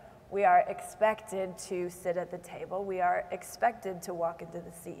another. We are expected to sit at the table. We are expected to walk into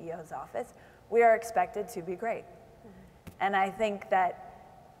the CEO's office. We are expected to be great. And I think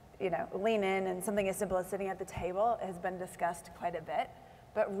that, lean in, and something as simple as sitting at the table has been discussed quite a bit,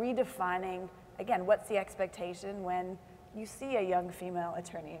 but redefining, again, what's the expectation when you see a young female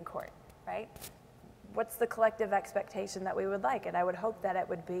attorney in court, right? What's the collective expectation that we would like? And I would hope that it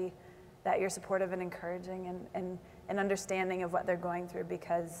would be that you're supportive and encouraging and understanding of what they're going through,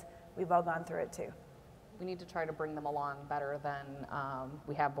 because we've all gone through it too. We need to try to bring them along better than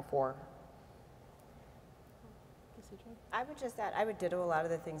we have before. I would just add, I would ditto a lot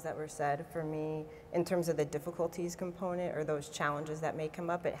of the things that were said. For me, in terms of the difficulties component or those challenges that may come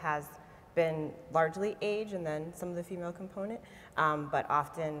up, it has been largely age and then some of the female component, but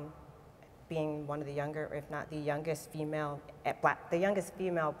often being one of the younger, or if not the youngest female, the youngest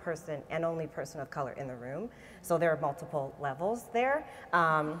female person and only person of color in the room. So there are multiple levels there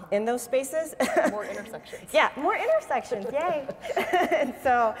in those spaces. More intersections. Yeah, more intersections, yay. And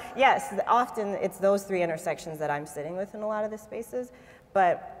so yes, often it's those 3 intersections that I'm sitting with in a lot of the spaces.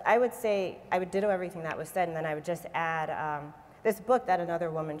 But I would say, I would ditto everything that was said, and then I would just add this book that another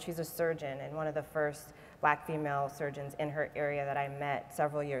woman, she's a surgeon, and one of the first Black female surgeons in her area that I met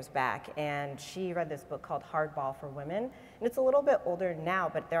several years back, and she read this book called Hardball for Women, and it's a little bit older now,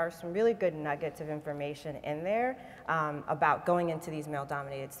 but there are some really good nuggets of information in there about going into these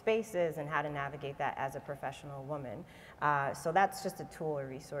male-dominated spaces and how to navigate that as a professional woman. So that's just a tool or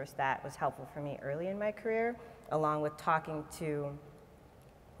resource that was helpful for me early in my career, along with talking to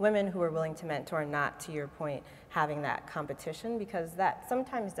women who are willing to mentor, not, to your point, having that competition, because that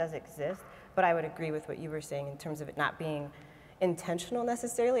sometimes does exist. But I would agree with what you were saying in terms of it not being intentional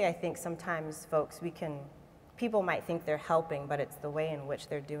necessarily. I think sometimes people might think they're helping, but it's the way in which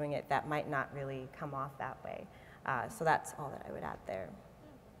they're doing it that might not really come off that way. So that's all that I would add there.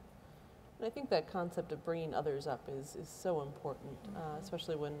 And I think that concept of bringing others up is so important,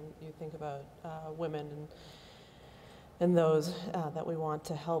 especially when you think about women and those that we want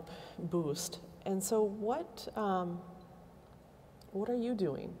to help boost. And so what are you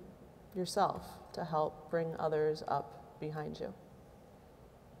doing yourself to help bring others up behind you?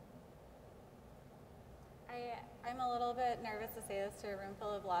 I'm a little bit nervous to say this to a room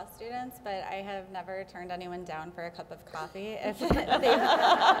full of law students, but I have never turned anyone down for a cup of coffee if they've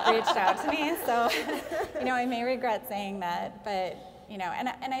reached out to me. So, I may regret saying that, but,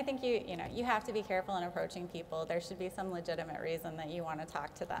 and I think you have to be careful in approaching people. There should be some legitimate reason that you want to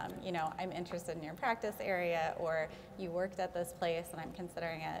talk to them. I'm interested in your practice area, or you worked at this place and I'm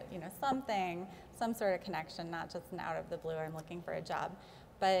considering it, some sort of connection, not just an out of the blue, I'm looking for a job.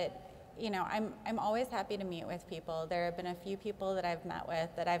 But I'm always happy to meet with people. There have been a few people that I've met with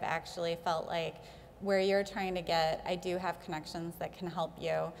that I've actually felt like where you're trying to get, I do have connections that can help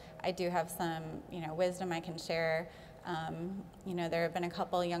you. I do have some, wisdom I can share. There have been a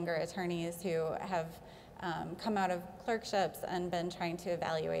couple younger attorneys who have come out of clerkships and been trying to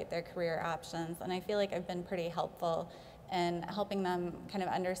evaluate their career options. And I feel like I've been pretty helpful in helping them kind of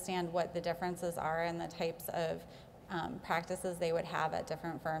understand what the differences are and the types of practices they would have at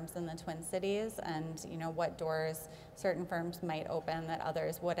different firms in the Twin Cities, and what doors certain firms might open that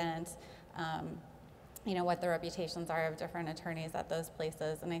others wouldn't, what the reputations are of different attorneys at those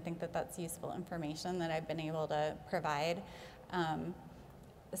places. And I think that that's useful information that I've been able to provide.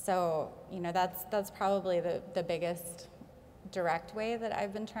 So that's probably the biggest direct way that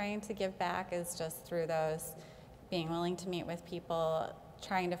I've been trying to give back, is just through those, being willing to meet with people,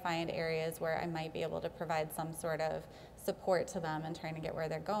 trying to find areas where I might be able to provide some sort of support to them and trying to get where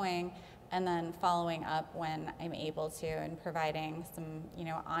they're going, and then following up when I'm able to and providing some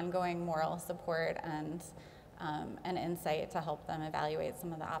ongoing moral support and an insight to help them evaluate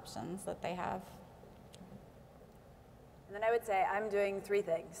some of the options that they have. And then I would say I'm doing 3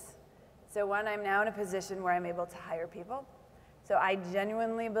 things. So one, I'm now in a position where I'm able to hire people. So I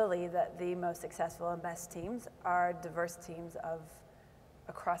genuinely believe that the most successful and best teams are diverse teams of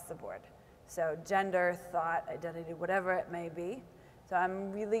across the board. So gender, thought, identity, whatever it may be. So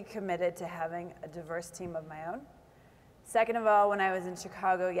I'm really committed to having a diverse team of my own. Second of all, when I was in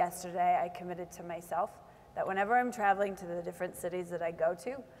Chicago yesterday, I committed to myself that whenever I'm traveling to the different cities that I go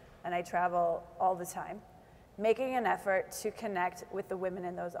to, and I travel all the time, making an effort to connect with the women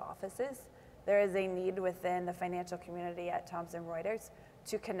in those offices. There is a need within the financial community at Thomson Reuters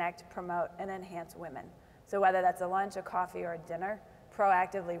to connect, promote, and enhance women. So whether that's a lunch, a coffee, or a dinner,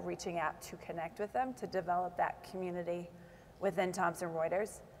 proactively reaching out to connect with them to develop that community within Thomson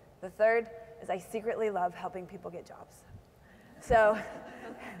Reuters. The third is I secretly love helping people get jobs. So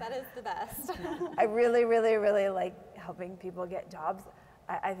that is the best. I really, really, really like helping people get jobs.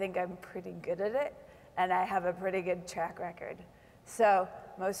 I think I'm pretty good at it, and I have a pretty good track record. So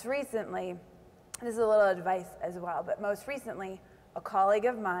most recently, this is a little advice as well, but most recently, a colleague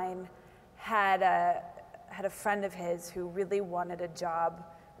of mine had a friend of his who really wanted a job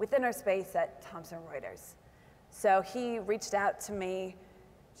within our space at Thomson Reuters. So he reached out to me.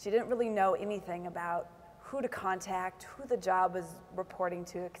 She didn't really know anything about who to contact, who the job was reporting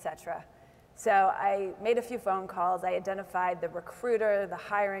to, etc. So I made a few phone calls. I identified the recruiter, the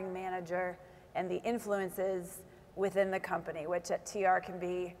hiring manager, and the influences within the company, which at TR can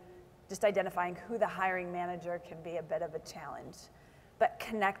be just identifying who the hiring manager can be a bit of a challenge. But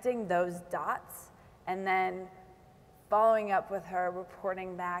connecting those dots and then following up with her,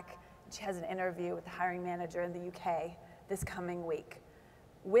 reporting back. She has an interview with the hiring manager in the UK this coming week.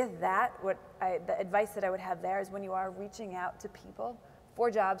 With that, the advice that I would have there is when you are reaching out to people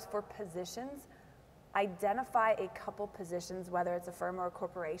for jobs, for positions, identify a couple positions, whether it's a firm or a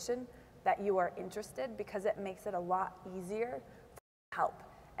corporation, that you are interested, because it makes it a lot easier for help.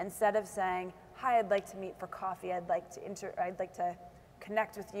 Instead of saying, hi, I'd like to meet for coffee, I'd like to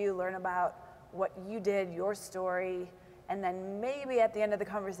connect with you, learn about what you did, your story, and then maybe at the end of the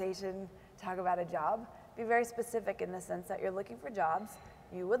conversation, talk about a job. Be very specific in the sense that you're looking for jobs.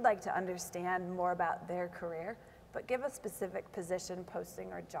 You would like to understand more about their career, but give a specific position,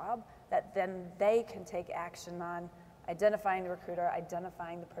 posting, or job that then they can take action on, identifying the recruiter,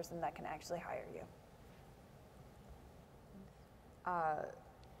 identifying the person that can actually hire you.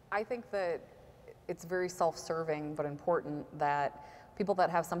 I think that it's very self-serving but important that people that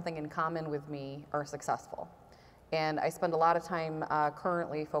have something in common with me are successful. And I spend a lot of time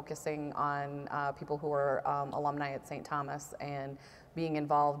currently focusing on people who are alumni at St. Thomas and being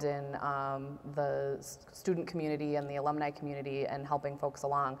involved in the student community and the alumni community and helping folks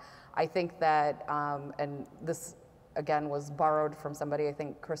along. I think that, and this again, was borrowed from somebody. I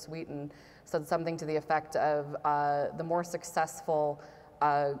think Chris Wheaton said something to the effect of the more successful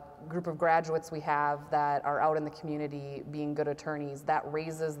group of graduates we have that are out in the community being good attorneys, that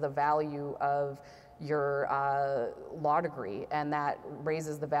raises the value of your law degree, and that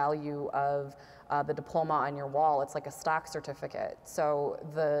raises the value of the diploma on your wall. It's like a stock certificate. So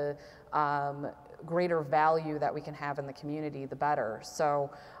the greater value that we can have in the community, the better. So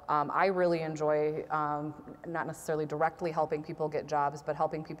I really enjoy not necessarily directly helping people get jobs, but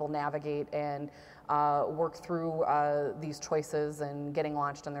helping people navigate and work through these choices and getting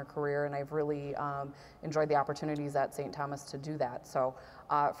launched in their career. And I've really enjoyed the opportunities at St. Thomas to do that. So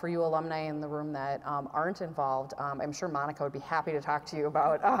for you alumni in the room that aren't involved, I'm sure Monica would be happy to talk to you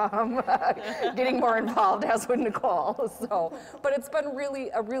about getting more involved, as would Nicole. So, but it's been really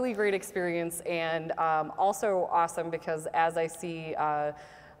a really great experience, and also awesome because as I see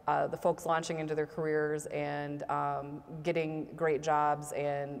the folks launching into their careers and getting great jobs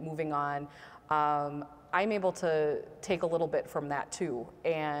and moving on, I'm able to take a little bit from that too,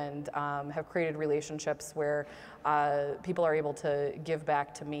 and have created relationships where people are able to give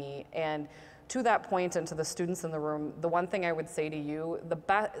back to me. And to that point, and to the students in the room, the one thing I would say to you,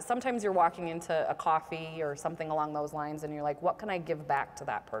 sometimes you're walking into a coffee or something along those lines and you're like, what can I give back to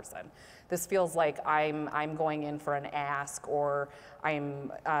that person? This feels like I'm going in for an ask, or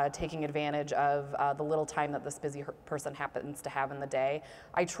I'm taking advantage of the little time that this busy person happens to have in the day.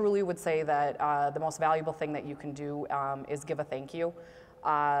 I truly would say that the most valuable thing that you can do is give a thank you.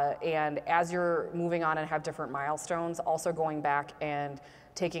 And as you're moving on and have different milestones, also going back and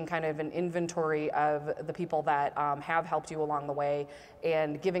taking kind of an inventory of the people that have helped you along the way,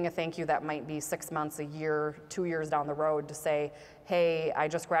 and giving a thank you that might be 6 months, a year, 2 years down the road, to say, hey, I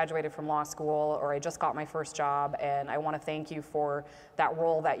just graduated from law school, or I just got my first job, and I want to thank you for that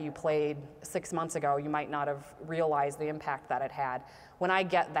role that you played 6 months ago. You might not have realized the impact that it had. When I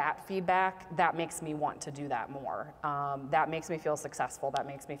get that feedback, that makes me want to do that more. That makes me feel successful. That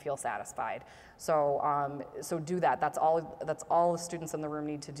makes me feel satisfied. So, so do that. That's all the students in the room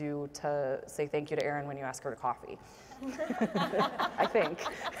need to do to say thank you to Erin when you ask her to coffee. I think.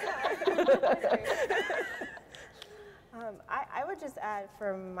 I would just add,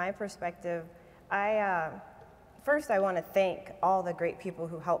 from my perspective, first I want to thank all the great people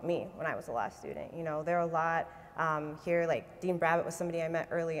who helped me when I was a law student. You know, there are a lot here, like Dean Brabbett was somebody I met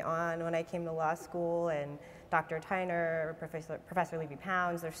early on when I came to law school, and Dr. Tyner, Professor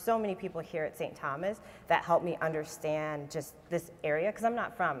Levy-Pounds. There's so many people here at St. Thomas that helped me understand just this area, because I'm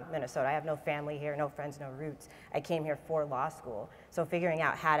not from Minnesota. I have no family here, no friends, no roots. I came here for law school. So figuring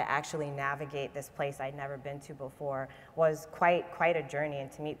out how to actually navigate this place I'd never been to before was quite a journey, and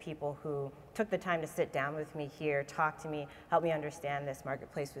to meet people who took the time to sit down with me here, talk to me, help me understand this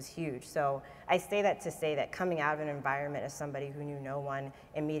marketplace was huge. So I say that to say that coming out of an environment as somebody who knew no one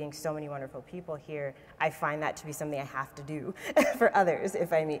and meeting so many wonderful people here, I find that to be something I have to do for others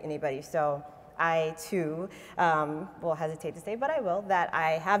if I meet anybody. So I too will hesitate to say, but I will, that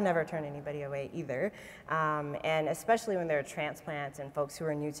I have never turned anybody away either. And especially when there are transplants and folks who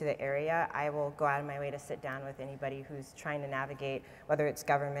are new to the area, I will go out of my way to sit down with anybody who's trying to navigate, whether it's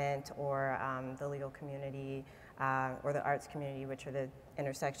government or the legal community or the arts community, which are the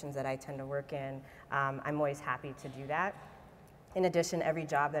intersections that I tend to work in. I'm always happy to do that. In addition, every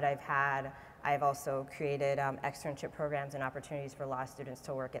job that I've had, I've also created externship programs and opportunities for law students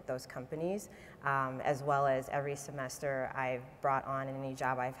to work at those companies, as well as every semester I've brought on in any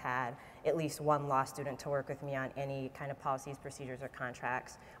job I've had at least one law student to work with me on any kind of policies, procedures, or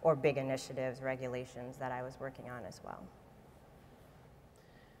contracts, or big initiatives, regulations that I was working on as well.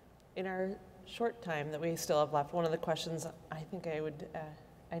 In our short time that we still have left, one of the questions I think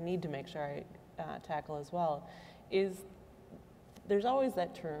I need to make sure I tackle as well is, there's always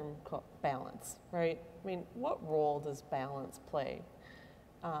that term called balance, right? I mean, what role does balance play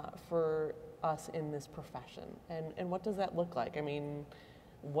for us in this profession? And what does that look like? I mean,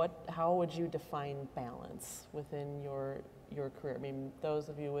 how would you define balance within your career? I mean, those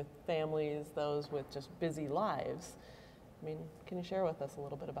of you with families, those with just busy lives, I mean, can you share with us a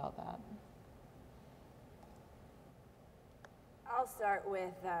little bit about that? I'll start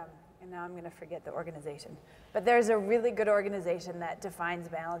with, and now I'm going to forget the organization, but there's a really good organization that defines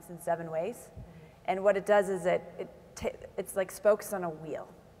balance in 7 ways. Mm-hmm. And what it does is it's like spokes on a wheel.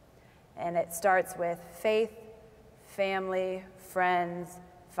 And it starts with faith, family, friends,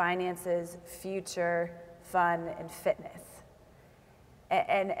 finances, future, fun, and fitness.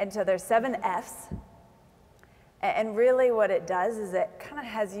 And so there's 7 F's. And really what it does is it kind of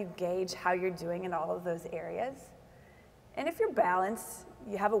has you gauge how you're doing in all of those areas. And if you're balanced,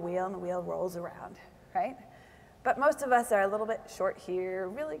 you have a wheel and the wheel rolls around, right? But most of us are a little bit short here,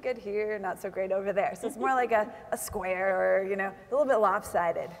 really good here, not so great over there. So it's more like a square or, you know, a little bit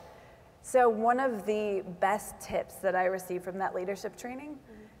lopsided. So one of the best tips that I received from that leadership training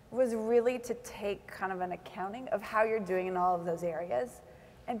was really to take kind of an accounting of how you're doing in all of those areas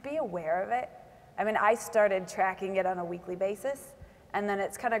and be aware of it. I mean, I started tracking it on a weekly basis, and then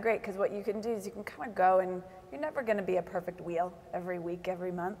it's kind of great because what you can do is you can kind of go, and you're never going to be a perfect wheel every week,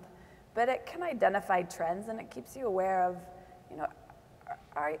 every month, but it can identify trends, and it keeps you aware of, you know,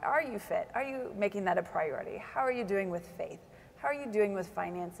 are you fit? Are you making that a priority? How are you doing with faith? How are you doing with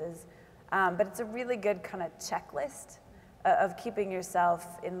finances? But it's a really good kind of checklist of keeping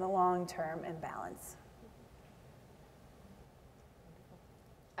yourself in the long term in balance.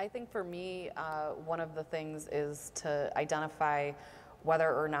 I think for me, one of the things is to identify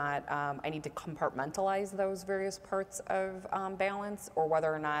whether or not I need to compartmentalize those various parts of balance, or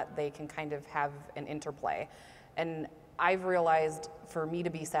whether or not they can kind of have an interplay. And I've realized for me to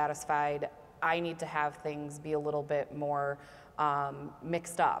be satisfied, I need to have things be a little bit more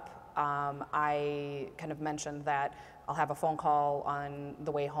mixed up. I kind of mentioned that I'll have a phone call on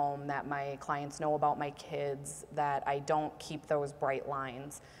the way home, that my clients know about my kids, that I don't keep those bright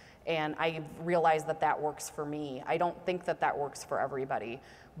lines. And I realized that that works for me. I don't think that that works for everybody,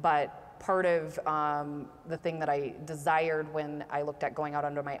 but part of the thing that I desired when I looked at going out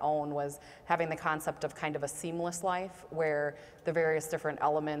on my own was having the concept of kind of a seamless life, where the various different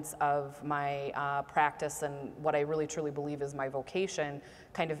elements of my practice and what I really truly believe is my vocation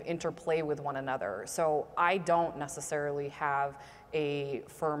kind of interplay with one another. So I don't necessarily have a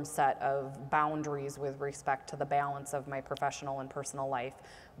firm set of boundaries with respect to the balance of my professional and personal life,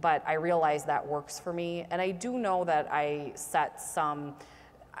 but I realize that works for me. And I do know that I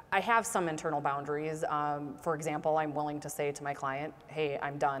have some internal boundaries. For example, I'm willing to say to my client, hey,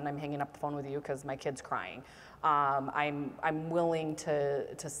 I'm done, I'm hanging up the phone with you because my kid's crying. I'm willing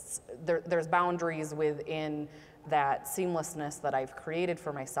there's boundaries within that seamlessness that I've created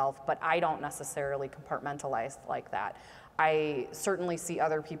for myself, but I don't necessarily compartmentalize like that. I certainly see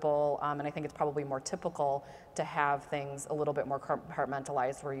other people, and I think it's probably more typical to have things a little bit more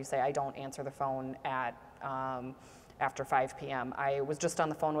compartmentalized, where you say, I don't answer the phone at after 5 p.m. I was just on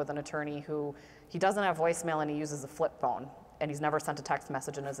the phone with an attorney who, he doesn't have voicemail and he uses a flip phone, and he's never sent a text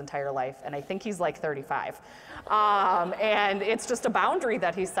message in his entire life, and I think he's like 35. And it's just a boundary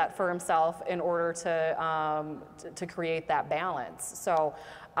that he set for himself in order to create that balance. So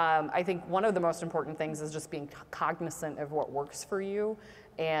I think one of the most important things is just being cognizant of what works for you,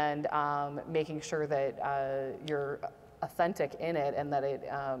 and making sure that you're authentic in it, and that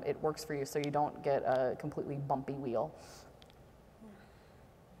it works for you, so you don't get a completely bumpy wheel.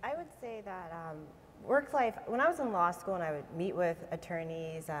 I would say that work life, when I was in law school and I would meet with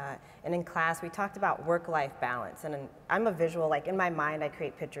attorneys and in class, we talked about work-life balance. And I'm a visual, like in my mind, I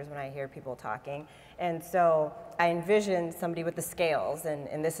create pictures when I hear people talking. And so I envision somebody with the scales,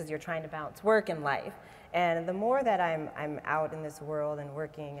 and this is, you're trying to balance work and life. And the more that I'm out in this world and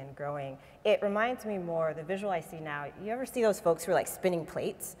working and growing, it reminds me more, the visual I see now, you ever see those folks who are like spinning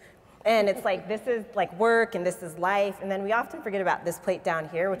plates? And it's like, this is like work and this is life. And then we often forget about this plate down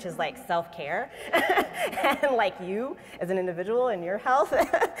here, which is like self-care and like you as an individual and your health.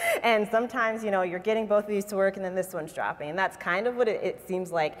 And sometimes, you know, you're getting both of these to work and then this one's dropping. And that's kind of what it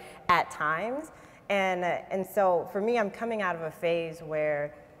seems like at times. And so for me, I'm coming out of a phase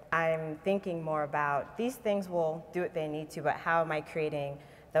where I'm thinking more about these things will do what they need to, but how am I creating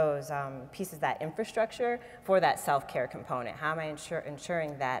those pieces, that infrastructure for that self-care component? How am I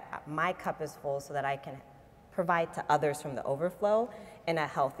ensuring that my cup is full so that I can provide to others from the overflow in a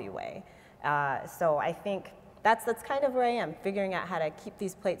healthy way? So I think that's kind of where I am, figuring out how to keep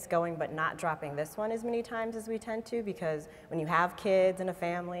these plates going but not dropping this one as many times as we tend to, because when you have kids and a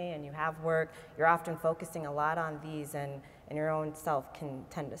family and you have work, you're often focusing a lot on these, and your own self can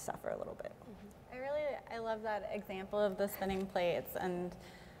tend to suffer a little bit. I love that example of the spinning plates, and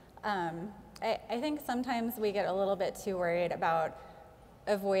I think sometimes we get a little bit too worried about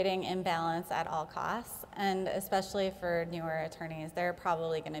avoiding imbalance at all costs, and especially for newer attorneys, there are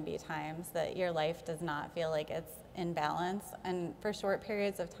probably going to be times that your life does not feel like it's in balance, and for short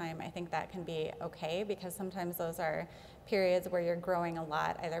periods of time I think that can be okay, because sometimes those are periods where you're growing a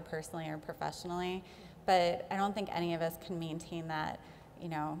lot, either personally or professionally, but I don't think any of us can maintain that, you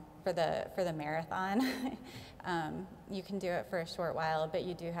know, for the marathon. You can do it for a short while, but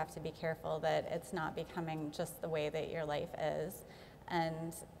you do have to be careful that it's not becoming just the way that your life is.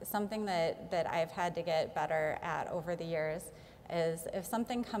 And something that I've had to get better at over the years is if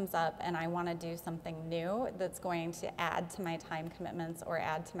something comes up and I want to do something new that's going to add to my time commitments or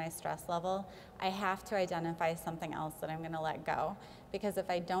add to my stress level, I have to identify something else that I'm going to let go. Because if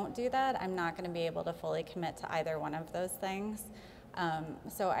I don't do that, I'm not going to be able to fully commit to either one of those things.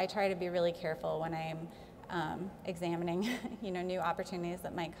 So I try to be really careful when I'm examining new opportunities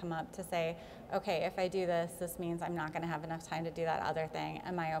that might come up to say, okay, if I do this, this means I'm not going to have enough time to do that other thing.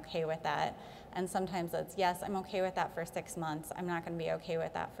 Am I okay with that? And sometimes it's, yes, I'm okay with that for 6 months. I'm not going to be okay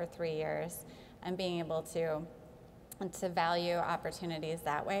with that for 3 years. And being able to value opportunities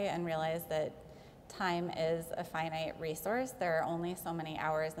that way and realize that time is a finite resource. There are only so many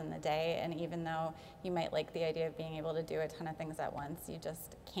hours in the day, and even though you might like the idea of being able to do a ton of things at once, you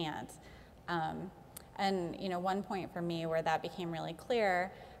just can't. And one point for me where that became really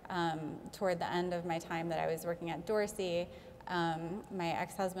clear, toward the end of my time that I was working at Dorsey, my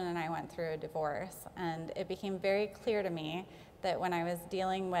ex-husband and I went through a divorce, and it became very clear to me that when I was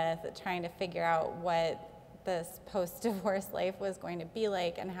dealing with trying to figure out what this post-divorce life was going to be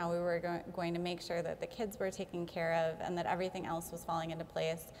like and how we were going to make sure that the kids were taken care of and that everything else was falling into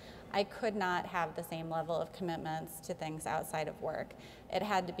place, I could not have the same level of commitments to things outside of work. It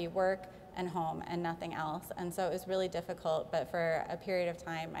had to be work and home and nothing else. And so it was really difficult, but for a period of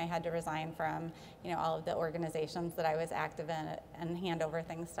time I had to resign from all of the organizations that I was active in and hand over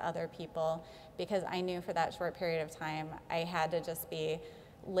things to other people, because I knew for that short period of time I had to just be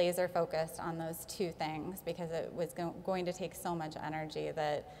laser focused on those two things, because it was going to take so much energy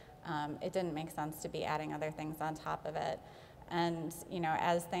that it didn't make sense to be adding other things on top of it. And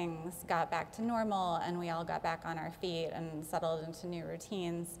as things got back to normal and we all got back on our feet and settled into new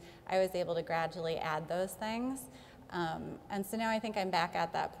routines, I was able to gradually add those things. And so now I think I'm back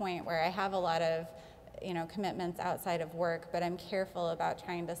at that point where I have a lot of commitments outside of work, but I'm careful about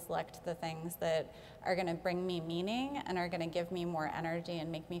trying to select the things that are going to bring me meaning and are going to give me more energy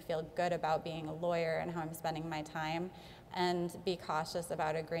and make me feel good about being a lawyer and how I'm spending my time, and be cautious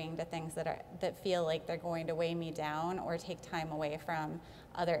about agreeing to things that feel like they're going to weigh me down or take time away from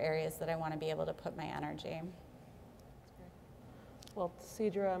other areas that I want to be able to put my energy. Well,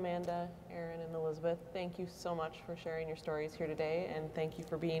 Cedra, Amanda, Erin, and Elizabeth, thank you so much for sharing your stories here today, and thank you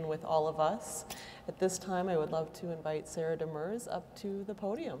for being with all of us. At this time, I would love to invite Sarah Demers up to the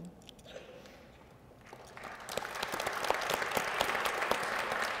podium.